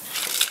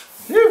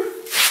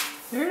 Whew!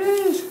 There it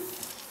is.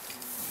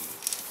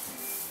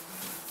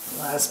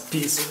 Last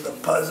piece of the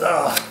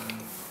puzzle.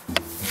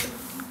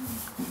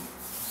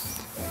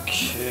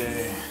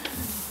 Okay.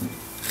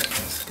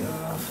 Let's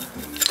go.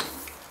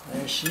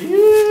 There she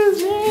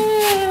is.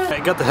 Yeah. I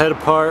got the head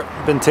apart.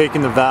 Been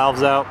taking the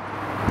valves out.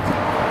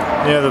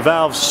 Yeah, the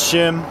valve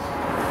shim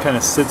kind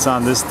of sits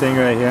on this thing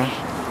right here.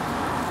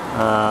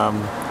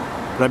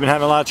 But I've been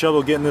having a lot of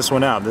trouble getting this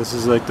one out. This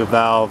is like the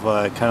valve,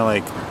 kind of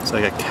like, it's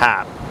like a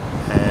cap.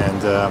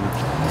 And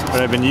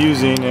what I've been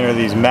using are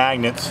these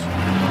magnets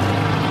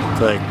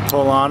to like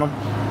pull on them.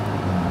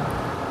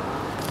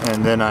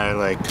 And then I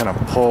like kind of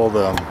pull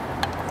the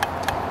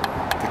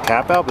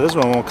cap out, but this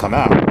one won't come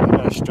out. I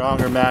got a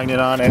stronger magnet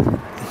on it.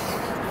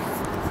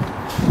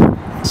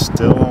 It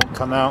still won't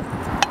come out.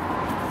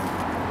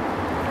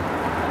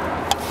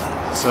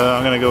 So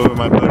I'm gonna go with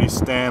my buddy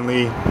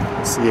Stanley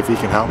and see if he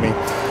can help me.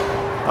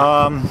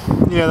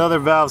 Yeah, the other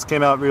valves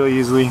came out really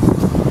easily.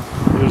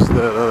 Here's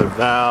the other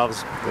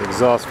valves. The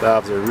exhaust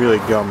valves are really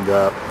gummed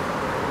up.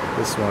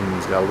 This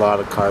one's got a lot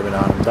of carbon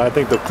on them. I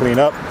think they'll clean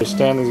up.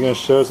 Stanley's gonna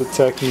show us a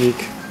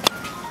technique.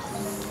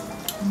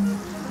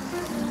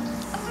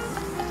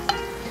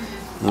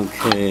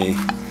 Okay.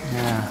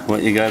 Yeah.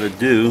 What you gotta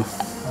do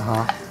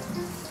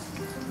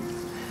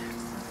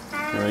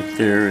right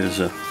there is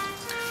a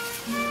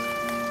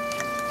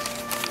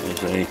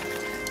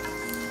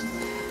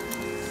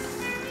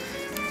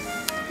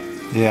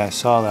Yeah, I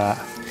saw that.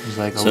 It's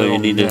like a so little you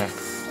need nick.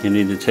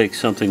 to take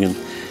something and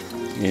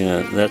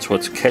that's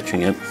what's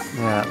catching it.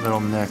 Yeah, little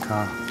nick,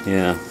 huh?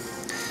 Yeah.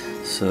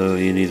 So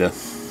you need a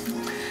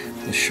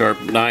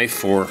sharp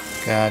knife or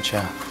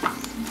Gotcha.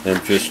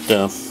 and just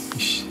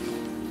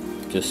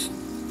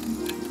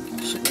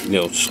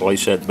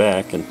slice that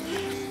back and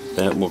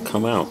that will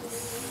come out.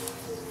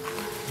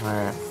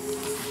 Alright.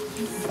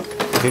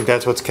 I think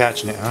that's what's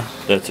catching it, huh?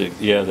 That's it.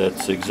 Yeah,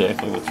 that's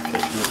exactly what's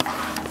catching it.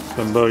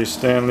 My buddy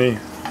Stanley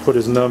put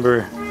his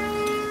number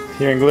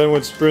here in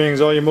Glenwood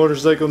Springs, all your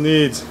motorcycle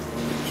needs.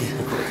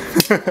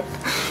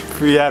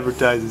 Free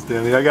advertising,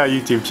 Stanley. I got a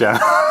YouTube channel.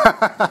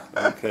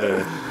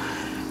 Okay.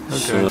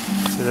 Okay.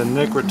 So the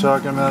nick we're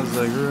talking about is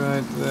like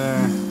right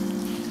there.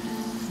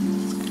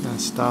 It's kind of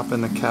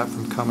stopping the cap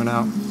from coming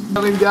out.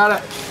 We got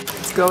it.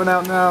 It's going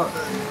out now.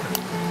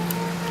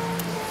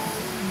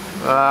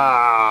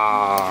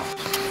 Ah.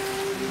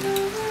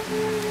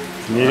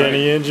 Need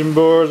any engine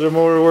boards or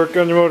more work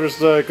on your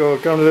motorcycle?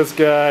 Come to this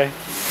guy.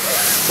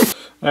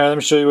 Alright, let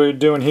me show you what we're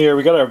doing here.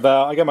 We got our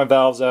valve. I got my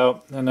valves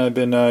out, and I've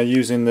been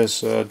using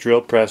this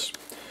drill press,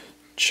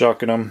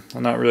 chucking them.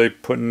 I'm not really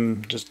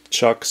putting just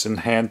chucks and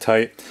hand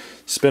tight.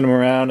 Spin them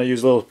around. I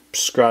use a little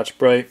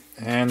Scotch-Brite,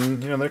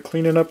 and they're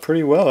cleaning up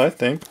pretty well, I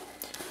think.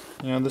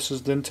 This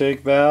is the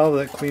intake valve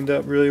that cleaned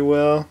up really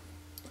well,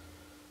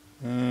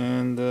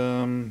 and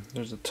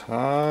there's a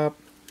top.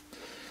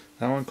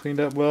 That one cleaned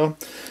up well.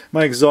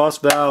 My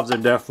exhaust valves are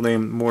definitely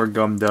more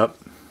gummed up.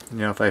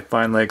 If I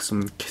find like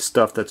some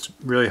stuff that's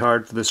really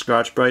hard for the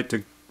Scotch-Brite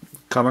to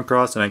come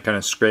across, and I kind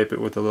of scrape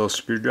it with a little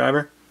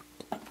screwdriver.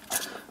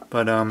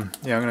 But yeah, I'm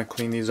gonna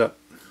clean these up.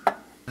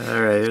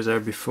 Alright, here's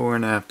our before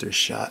and after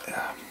shot.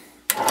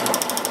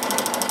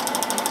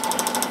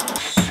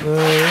 So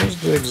here's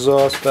the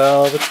exhaust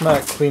valve. It's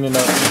not cleaning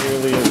up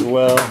nearly as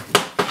well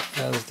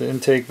as the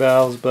intake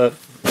valves, but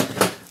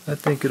I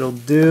think it'll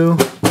do.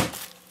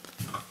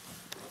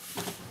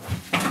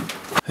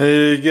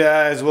 Hey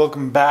guys,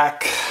 welcome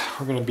back.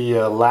 We're going to be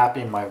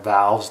lapping my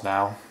valves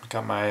now.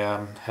 Got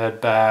my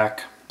head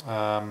back.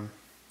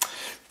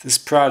 This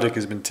project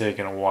has been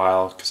taking a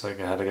while because I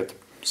had to get the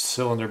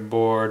cylinder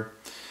bored.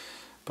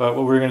 But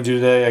what we're going to do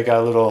today, I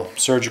got a little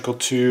surgical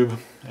tube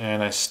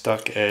and I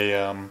stuck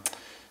a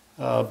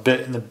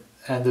bit in the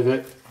end of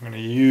it. I'm going to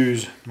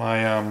use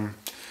my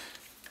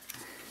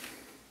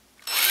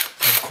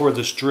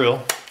cordless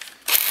drill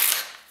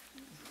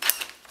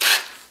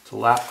to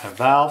lap my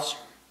valves.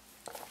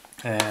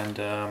 And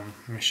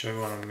let me show you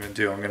what I'm going to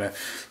do.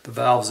 The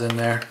valve's in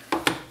there.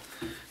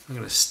 I'm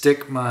going to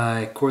stick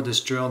my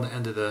cordless drill in the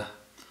end of the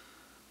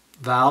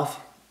valve,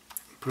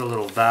 put a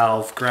little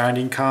valve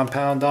grinding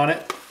compound on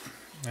it,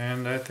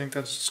 and I think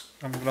I'm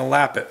going to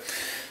lap it.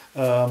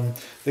 The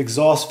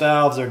exhaust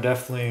valves are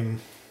definitely,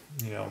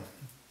 you know,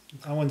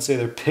 I wouldn't say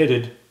they're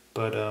pitted,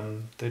 but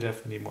they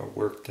definitely need more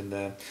work than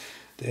the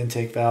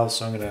intake valves,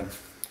 so I'm going to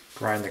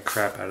grind the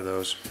crap out of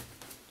those.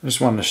 I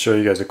just wanted to show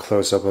you guys a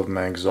close-up of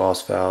my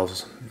exhaust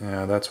valves.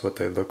 Yeah, that's what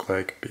they look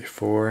like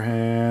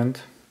beforehand,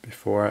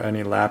 before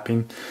any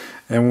lapping.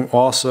 And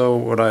also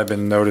what I've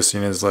been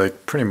noticing is,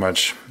 like, pretty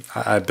much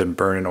I've been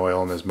burning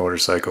oil in this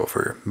motorcycle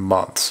for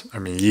months, I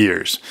mean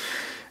years.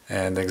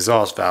 And the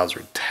exhaust valves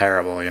were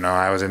terrible, you know.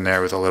 I was in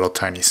there with a little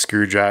tiny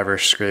screwdriver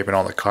scraping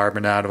all the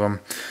carbon out of them.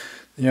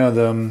 You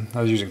know,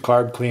 I was using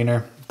carb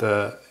cleaner.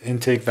 The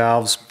intake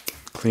valves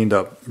cleaned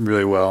up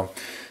really well.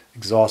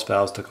 Exhaust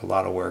valves took a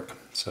lot of work.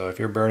 So if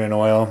you're burning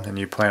oil and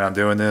you plan on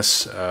doing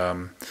this,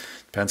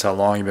 depends how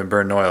long you've been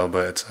burning oil,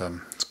 but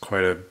it's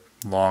quite a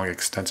long,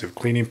 extensive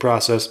cleaning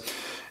process.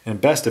 And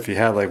best if you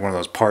had like one of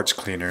those parts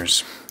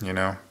cleaners, you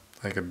know,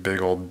 like a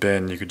big old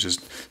bin, you could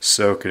just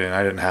soak it in.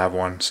 I didn't have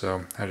one,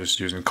 so I was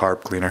just using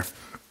carb cleaner.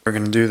 We're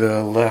gonna do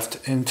the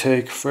left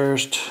intake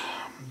first.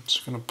 I'm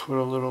just gonna put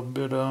a little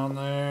bit on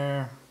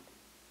there.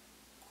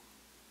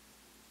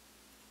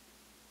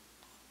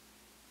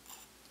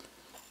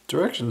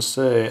 Directions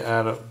say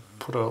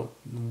put a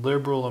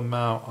liberal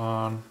amount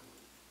on.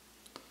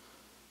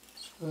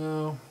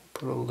 So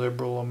put a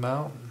liberal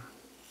amount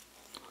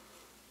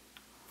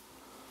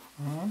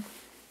on.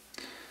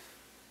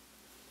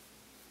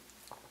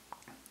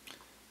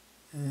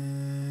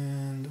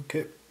 And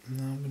okay,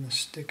 now I'm going to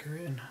stick her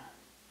in.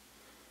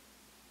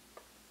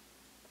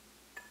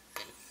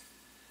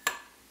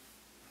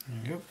 There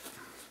you go.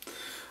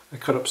 I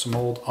cut up some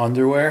old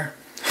underwear.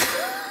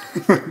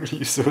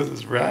 Use those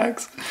as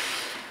rags.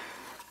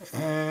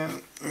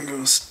 And I'm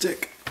going to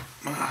stick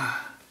my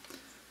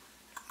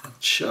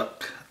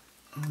chuck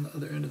on the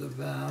other end of the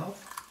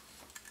valve.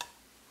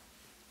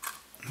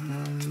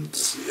 And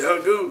see how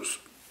it goes.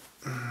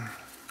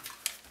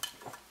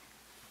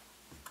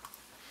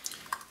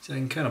 So I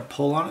can kind of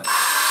pull on it.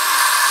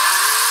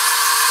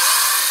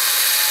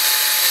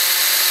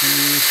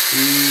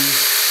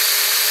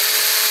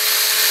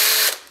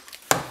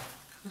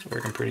 That's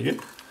working pretty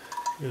good.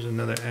 Here's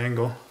another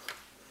angle.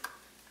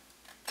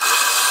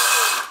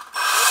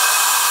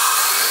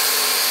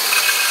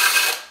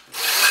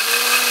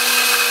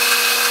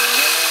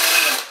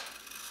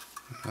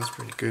 That's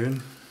pretty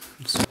good.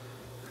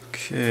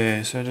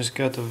 Okay, so I just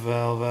got the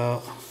valve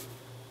out.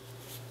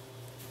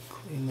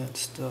 Clean that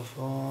stuff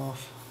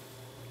off.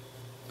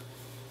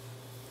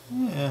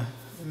 Yeah,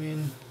 I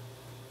mean,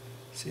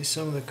 see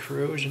some of the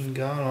corrosion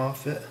gone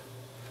off it.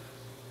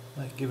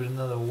 Might give it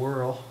another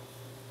whirl.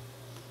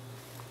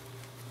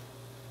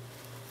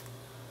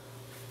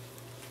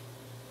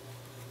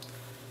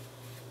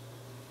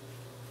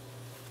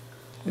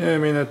 Yeah, I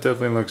mean, that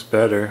definitely looks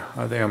better.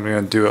 I think I'm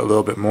going to do it a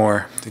little bit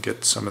more to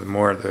get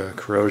more of the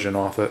corrosion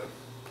off it.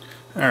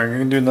 Alright, we're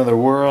going to do another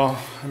whirl.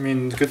 I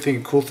mean,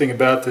 the cool thing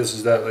about this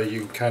is that like,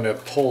 you kind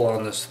of pull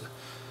on this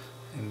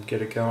and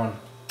get it going.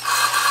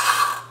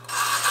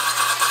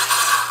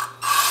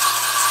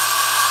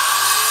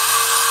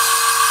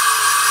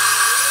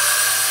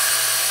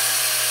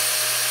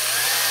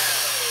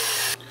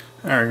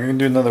 Alright, we're going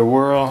to do another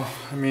whirl.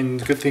 I mean,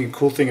 the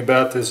cool thing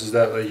about this is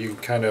that like, you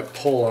kind of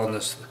pull on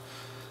this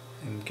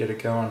and get it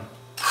going.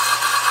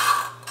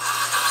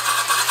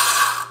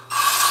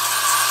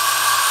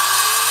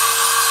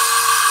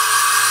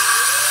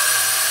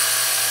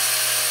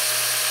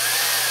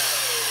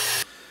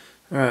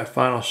 Alright,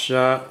 final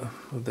shot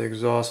of the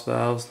exhaust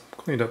valves.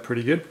 Cleaned up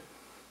pretty good.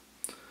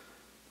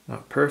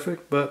 Not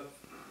perfect, but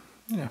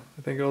yeah,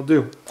 I think it'll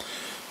do.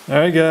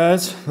 Alright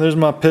guys, there's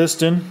my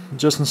piston.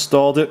 Just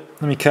installed it.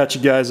 Let me catch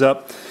you guys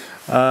up.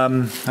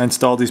 I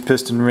installed these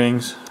piston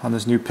rings on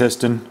this new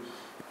piston.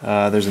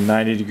 There's a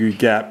 90-degree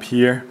gap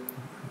here.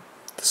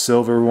 The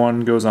silver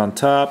one goes on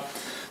top.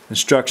 The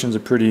instructions are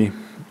pretty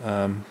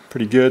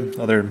good.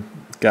 Other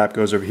gap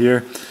goes over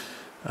here.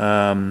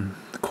 The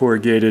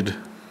corrugated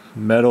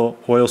metal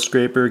oil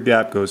scraper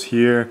gap goes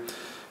here,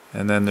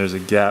 and then there's a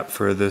gap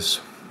for these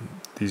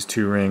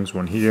two rings,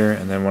 one here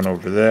and then one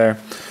over there.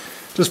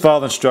 Just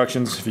follow the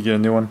instructions if you get a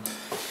new one.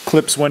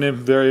 Clips went in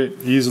very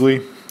easily.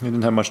 You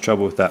didn't have much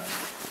trouble with that.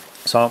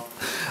 So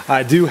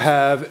I do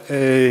have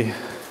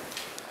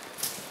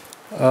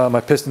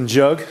my piston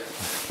jug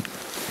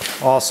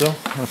also.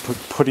 I'm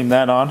putting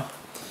that on,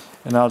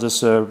 and I'll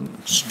just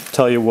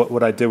tell you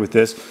what I did with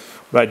this.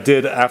 What I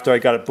did after I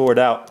got it bored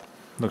out,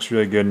 looks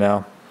really good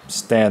now.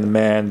 Stan the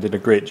man did a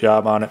great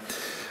job on it.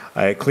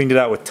 I cleaned it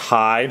out with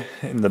Tide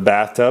in the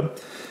bathtub,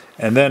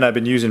 and then I've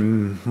been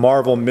using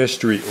Marvel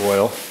Mystery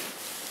Oil.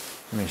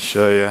 Let me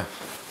show you,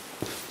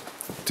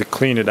 to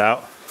clean it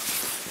out.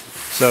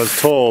 So I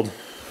was told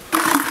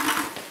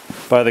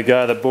by the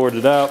guy that bored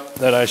it out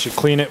that I should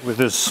clean it with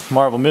this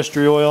Marvel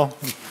Mystery Oil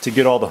to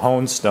get all the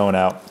hone stone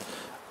out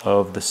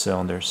of the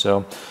cylinder. So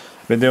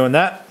I've been doing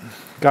that,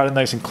 got it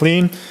nice and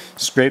clean,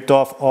 scraped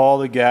off all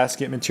the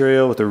gasket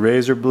material with a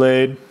razor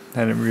blade.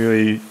 I didn't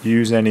really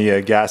use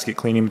any gasket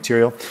cleaning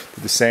material.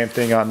 Did the same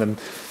thing on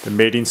the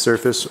mating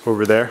surface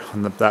over there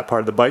on that part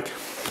of the bike.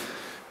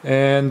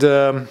 And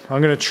I'm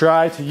going to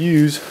try to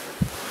use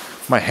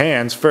my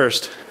hands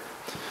first.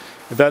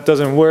 If that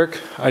doesn't work,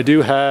 I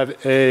do have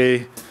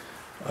a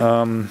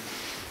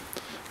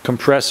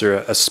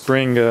compressor, a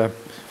spring, a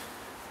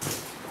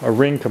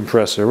ring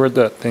compressor. Where'd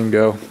that thing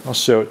go? I'll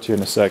show it to you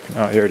in a second.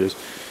 Oh, here it is.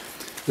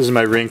 This is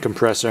my ring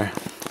compressor.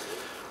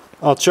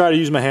 I'll try to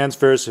use my hands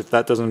first. If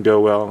that doesn't go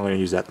well, I'm going to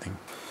use that thing.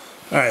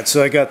 Alright,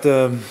 so I got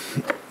the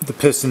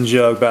piston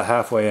jug about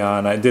halfway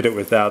on. I did it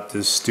without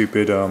this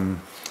stupid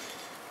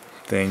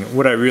thing.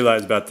 What I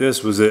realized about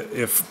this was that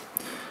if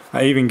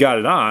I even got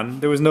it on,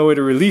 there was no way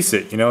to release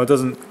it. You know, it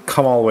doesn't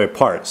come all the way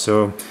apart.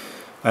 So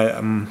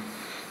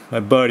my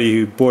buddy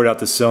who bored out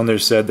the cylinder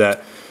said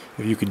that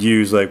if you could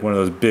use like one of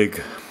those big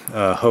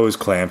hose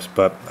clamps,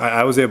 but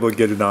I was able to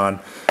get it on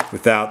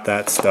without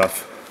that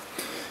stuff.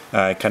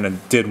 I kind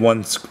of did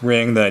one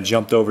ring, then I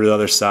jumped over to the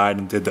other side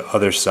and did the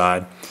other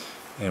side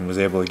and was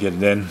able to get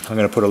it in. I'm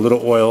going to put a little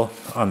oil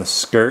on the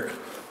skirt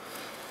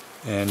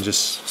and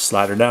just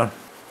slide her down.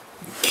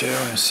 Okay, we're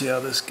going to see how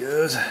this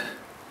goes.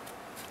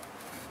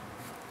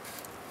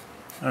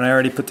 And I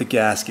already put the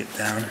gasket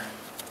down.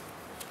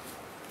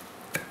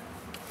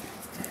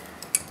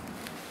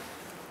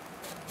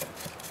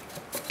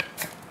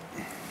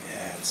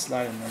 Yeah, it's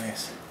sliding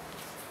nice.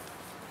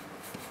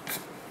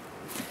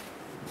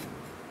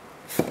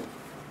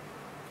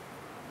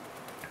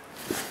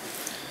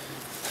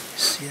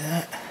 See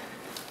that?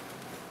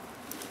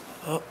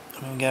 Oh,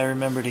 I gotta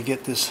remember to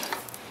get this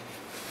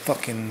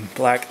fucking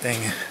black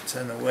thing. It's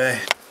in the way.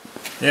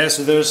 Yeah,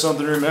 so there's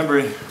something to remember.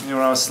 You know,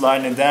 when I was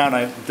sliding it down,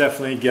 I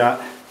definitely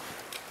got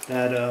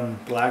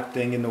that black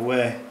thing in the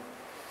way.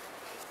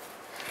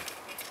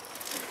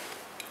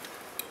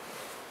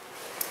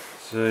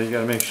 So you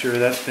gotta make sure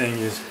that thing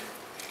is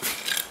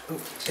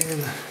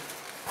in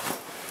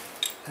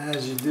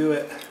as you do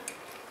it.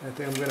 I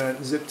think I'm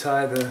gonna zip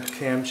tie the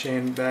cam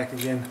chain back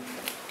again.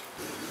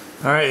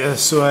 Alright, yeah,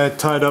 so I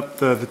tied up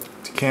the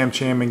cam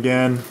chain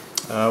again.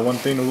 One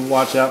thing to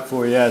watch out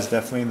for, yeah, is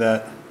definitely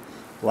that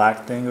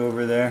black thing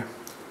over there.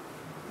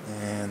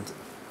 And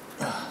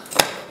yeah,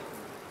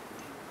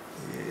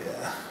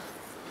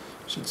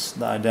 should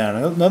slide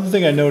down. Another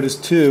thing I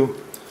noticed too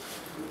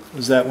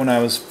was that when I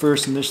was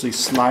first initially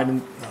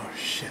sliding, oh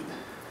shit,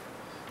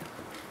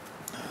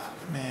 oh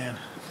man,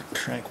 the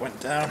crank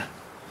went down.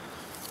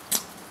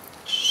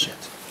 Shit.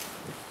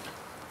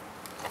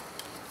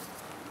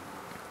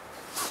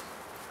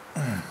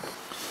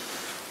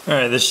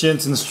 Alright, the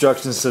Schnitz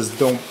instruction says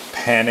don't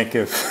panic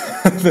if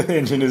the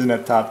engine isn't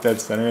at top dead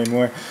center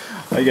anymore.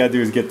 All you gotta do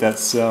is get that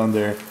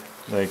cylinder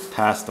like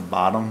past the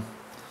bottom.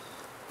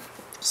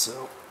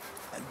 So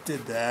I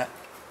did that.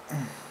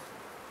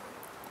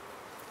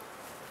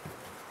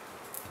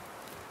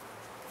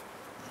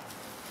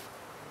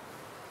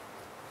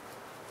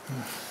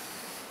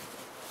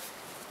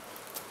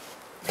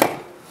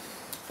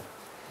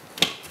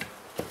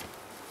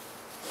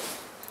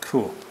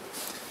 Cool.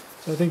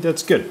 So I think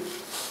that's good.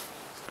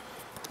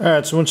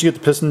 Alright, so once you get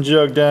the piston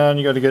jug down,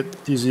 you got to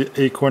get these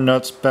acorn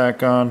nuts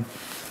back on.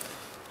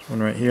 There's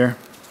one right here.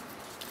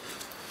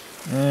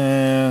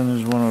 And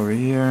there's one over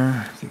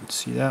here. If you can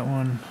see that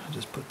one,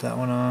 just put that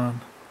one on.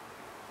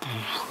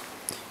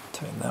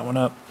 Tighten that one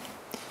up.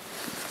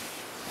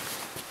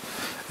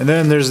 And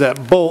then there's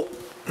that bolt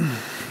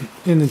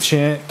in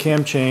the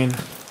cam chain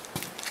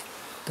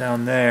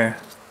down there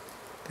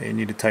that you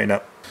need to tighten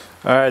up.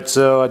 Alright,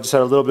 so I just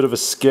had a little bit of a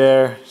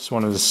scare. Just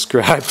wanted to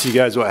describe to you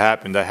guys what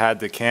happened. I had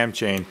the cam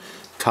chain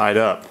tied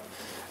up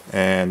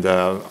and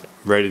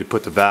ready to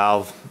put the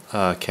valve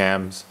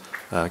cams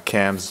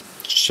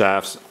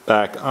shafts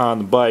back on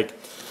the bike.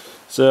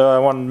 So I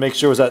wanted to make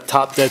sure it was at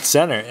top dead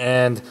center,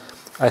 and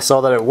I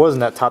saw that it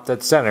wasn't at top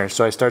dead center.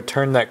 So I started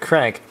turning that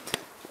crank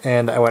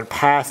and I went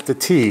past the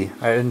T.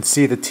 I didn't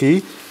see the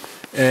T,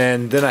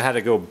 and then I had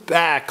to go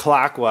back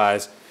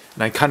clockwise,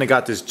 and I kind of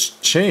got this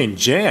chain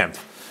jammed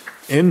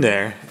in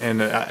there, and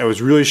it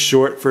was really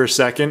short for a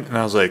second, and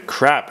I was like,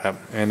 crap,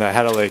 and I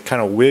had to like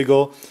kind of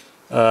wiggle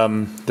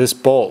this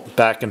bolt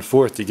back and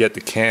forth to get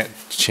the cam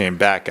chain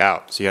back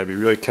out. So you got to be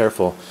really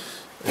careful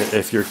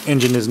if your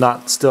engine is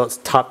not still at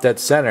top dead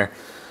center.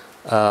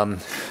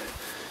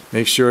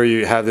 Make sure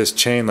you have this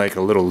chain like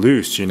a little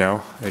loose, you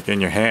know, like in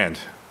your hand.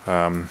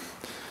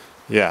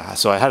 Yeah,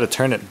 so I had to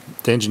turn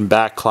the engine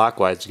back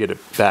clockwise to get it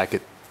back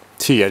at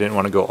T. I didn't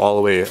want to go all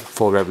the way a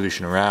full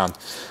revolution around,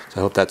 so I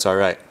hope that's all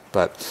right.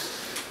 But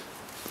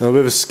little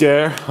bit of a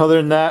scare. Other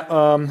than that,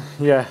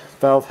 yeah,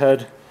 valve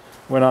head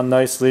went on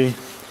nicely.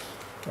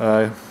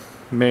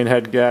 Main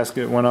head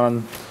gasket went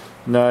on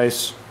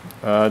nice.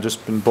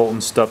 Just been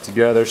bolting stuff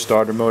together.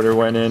 Starter motor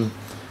went in.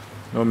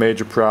 No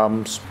major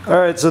problems.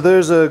 Alright, so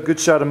there's a good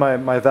shot of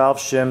my valve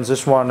shims.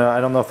 Just want to,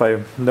 I don't know if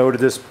I noted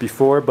this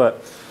before,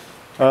 but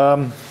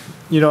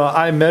you know,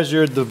 I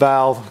measured the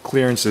valve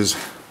clearances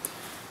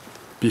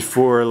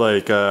before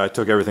I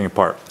took everything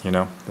apart. You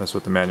know, that's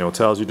what the manual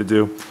tells you to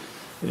do.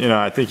 You know,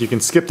 I think you can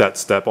skip that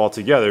step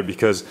altogether,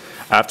 because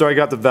after I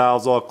got the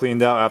valves all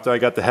cleaned out, after I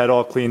got the head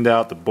all cleaned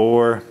out, the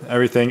bore,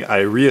 everything,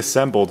 I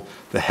reassembled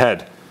the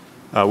head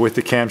with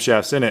the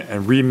camshafts in it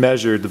and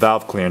remeasured the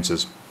valve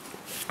clearances,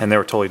 and they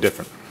were totally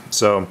different.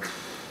 So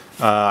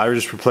I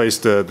just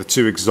replaced the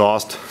 2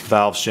 exhaust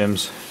valve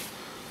shims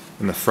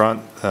in the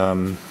front.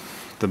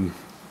 The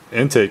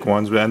intake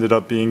ones ended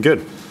up being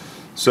good.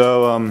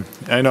 So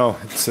I know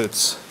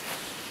it's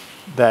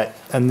that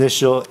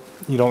initial,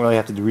 you don't really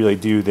have to really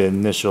do the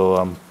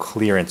initial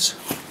clearance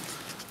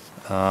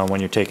when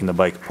you're taking the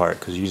bike apart,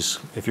 because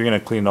if you're going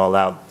to clean it all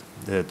out,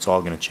 it's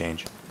all going to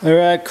change.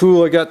 Alright,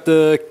 cool. I got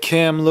the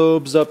cam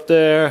lobes up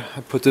there.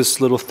 I put this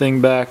little thing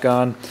back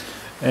on,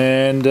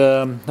 and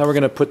now we're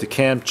going to put the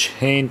cam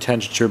chain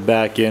temperature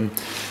back in.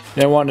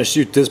 And I wanted to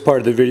shoot this part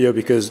of the video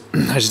because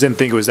I just didn't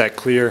think it was that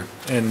clear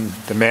in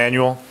the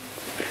manual.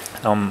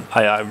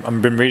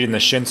 I've been reading the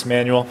Schnitz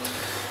manual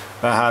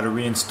about how to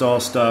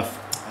reinstall stuff.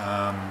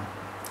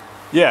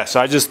 Yeah, so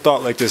I just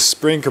thought like this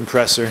spring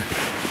compressor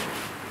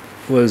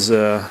was,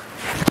 and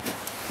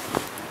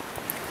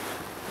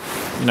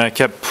I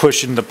kept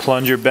pushing the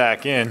plunger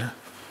back in,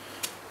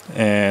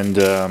 and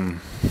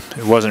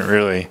it wasn't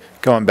really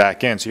going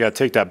back in. So you got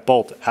to take that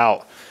bolt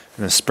out,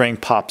 and the spring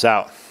pops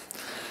out,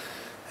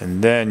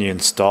 and then you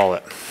install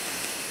it.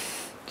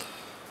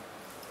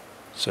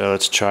 So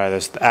let's try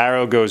this. The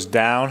arrow goes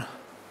down,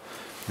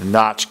 the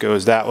notch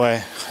goes that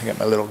way. I got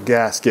my little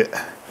gasket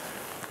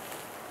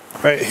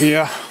right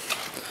here,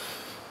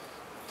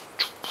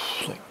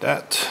 like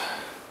that.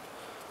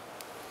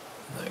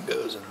 That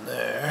goes in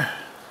there,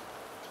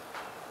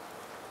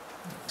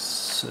 like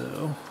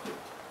so.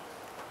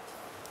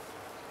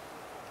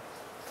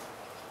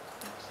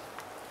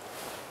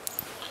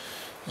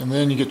 And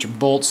then you get your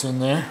bolts in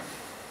there.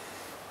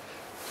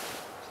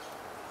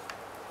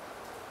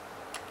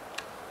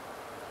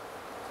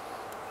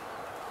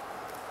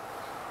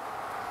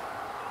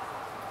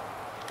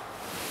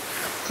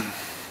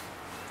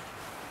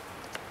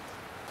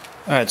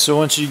 Alright, so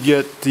once you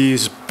get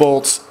these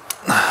bolts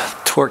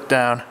torqued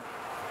down,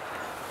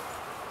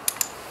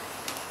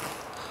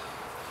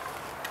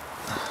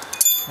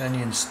 then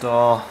you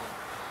install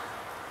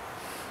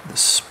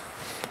this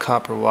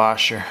copper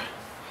washer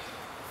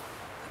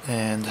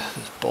and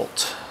this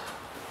bolt.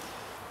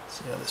 Let's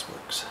see how this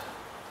works.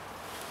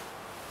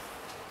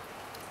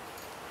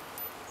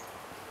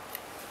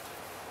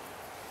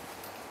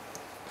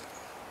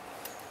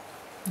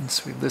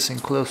 Once we listen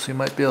close, we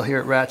might be able to hear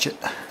it ratchet.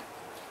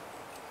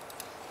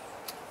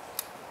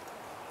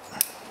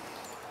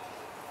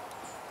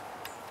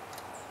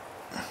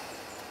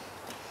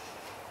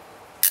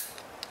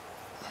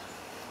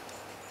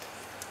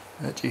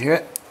 Did you hear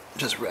it?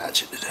 Just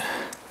ratcheted.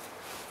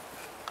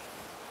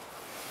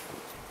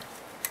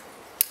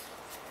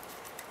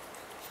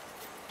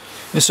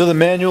 And so the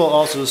manual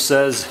also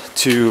says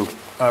to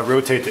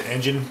rotate the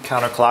engine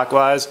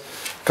counterclockwise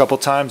a couple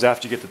times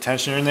after you get the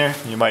tensioner in there.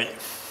 You might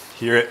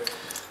hear it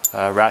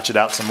ratchet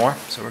out some more,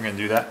 so we're going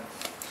to do that.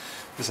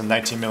 This is a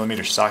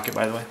 19mm socket,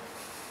 by the way.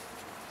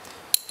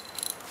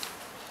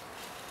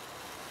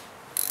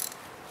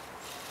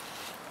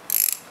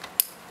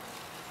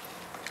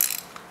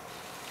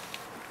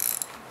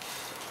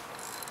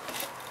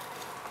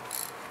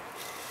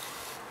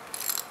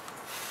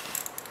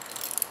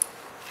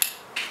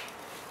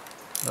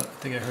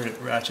 I think I heard it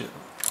ratchet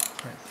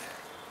right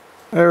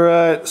there.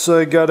 Alright, so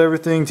I got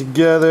everything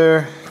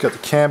together. Got the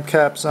cam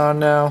caps on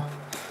now.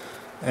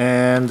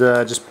 And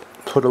just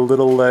put a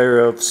little layer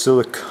of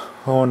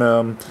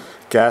silicone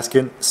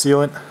gasket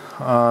sealant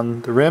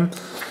on the rim.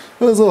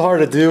 It was a little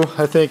hard to do.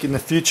 I think in the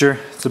future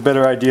it's a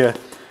better idea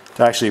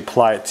to actually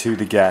apply it to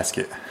the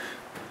gasket.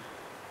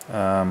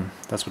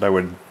 That's what I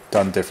would have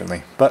done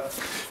differently.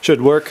 But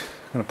should work.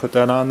 I'm going to put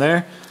that on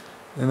there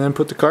and then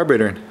put the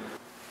carburetor in.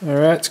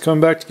 Alright, it's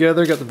coming back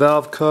together. Got the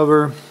valve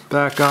cover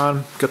back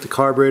on. Got the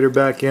carburetor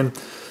back in.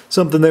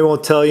 Something they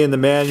won't tell you in the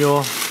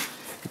manual.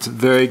 It's a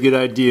very good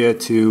idea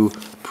to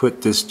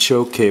put this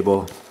choke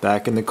cable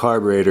back in the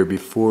carburetor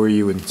before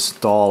you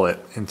install it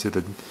into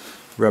the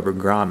rubber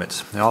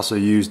grommets. I also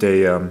used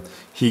a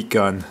heat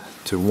gun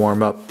to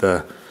warm up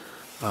the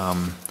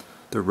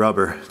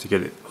rubber to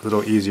get it a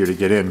little easier to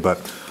get in.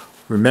 But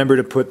remember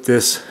to put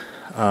this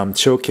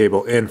choke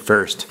cable in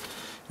first.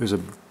 It was a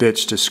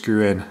bitch to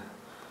screw in.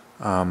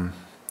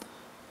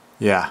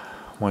 Yeah,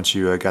 once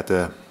you got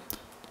the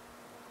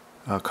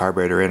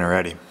carburetor in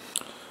already.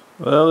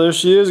 Well, there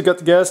she is. Got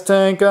the gas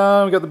tank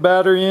on, got the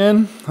battery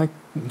in. I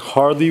can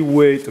hardly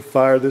wait to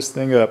fire this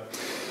thing up.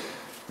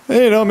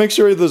 And, you know, make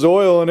sure there's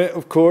oil in it,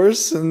 of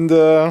course, and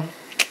here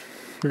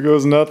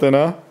goes nothing,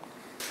 huh?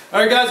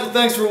 Alright guys, well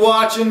thanks for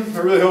watching. I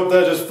really hope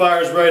that just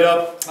fires right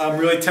up. I'm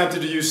really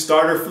tempted to use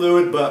starter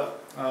fluid,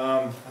 but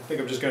I think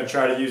I'm just going to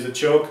try to use a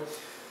choke.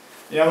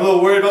 Yeah, I'm a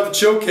little worried about the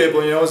choke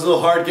cable, you know, it's a little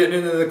hard getting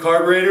into the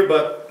carburetor,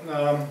 but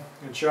I'm going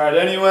to try it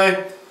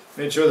anyway.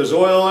 Make sure there's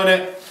oil in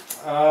it.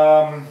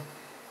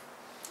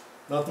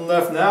 Nothing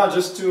left now,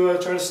 just to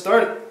try to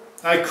start it.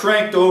 I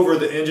cranked over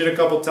the engine a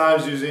couple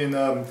times using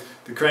the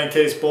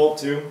crankcase bolt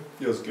too.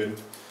 Feels good.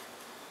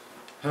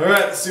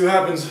 Alright, let's see what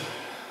happens.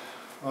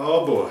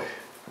 Oh boy.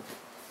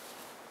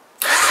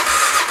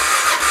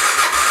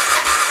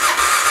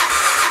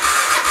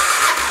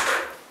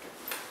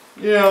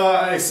 You know,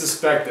 I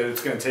suspect that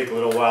it's going to take a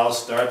little while to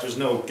start. There's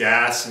no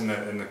gas in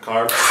the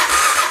carb.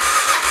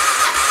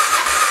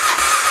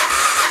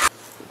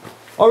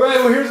 Alright,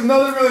 well here's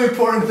another really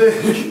important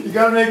thing. You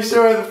gotta make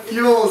sure the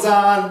fuel is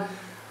on.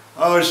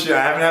 Oh shit,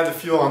 I haven't had the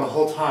fuel on the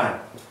whole time.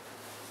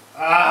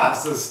 Ah,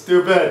 so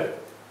stupid.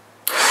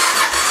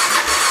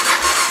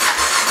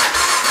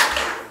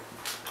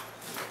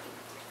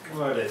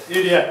 What an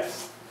idiot.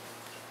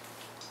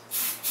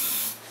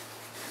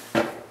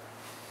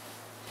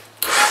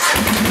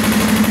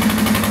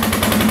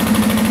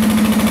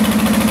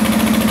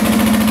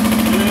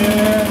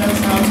 Yeah, that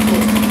sounds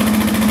cool.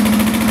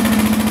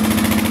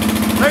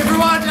 Thanks for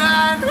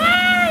watching!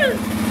 Woo!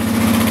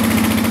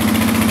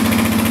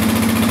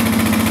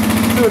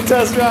 Do a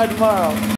test ride tomorrow.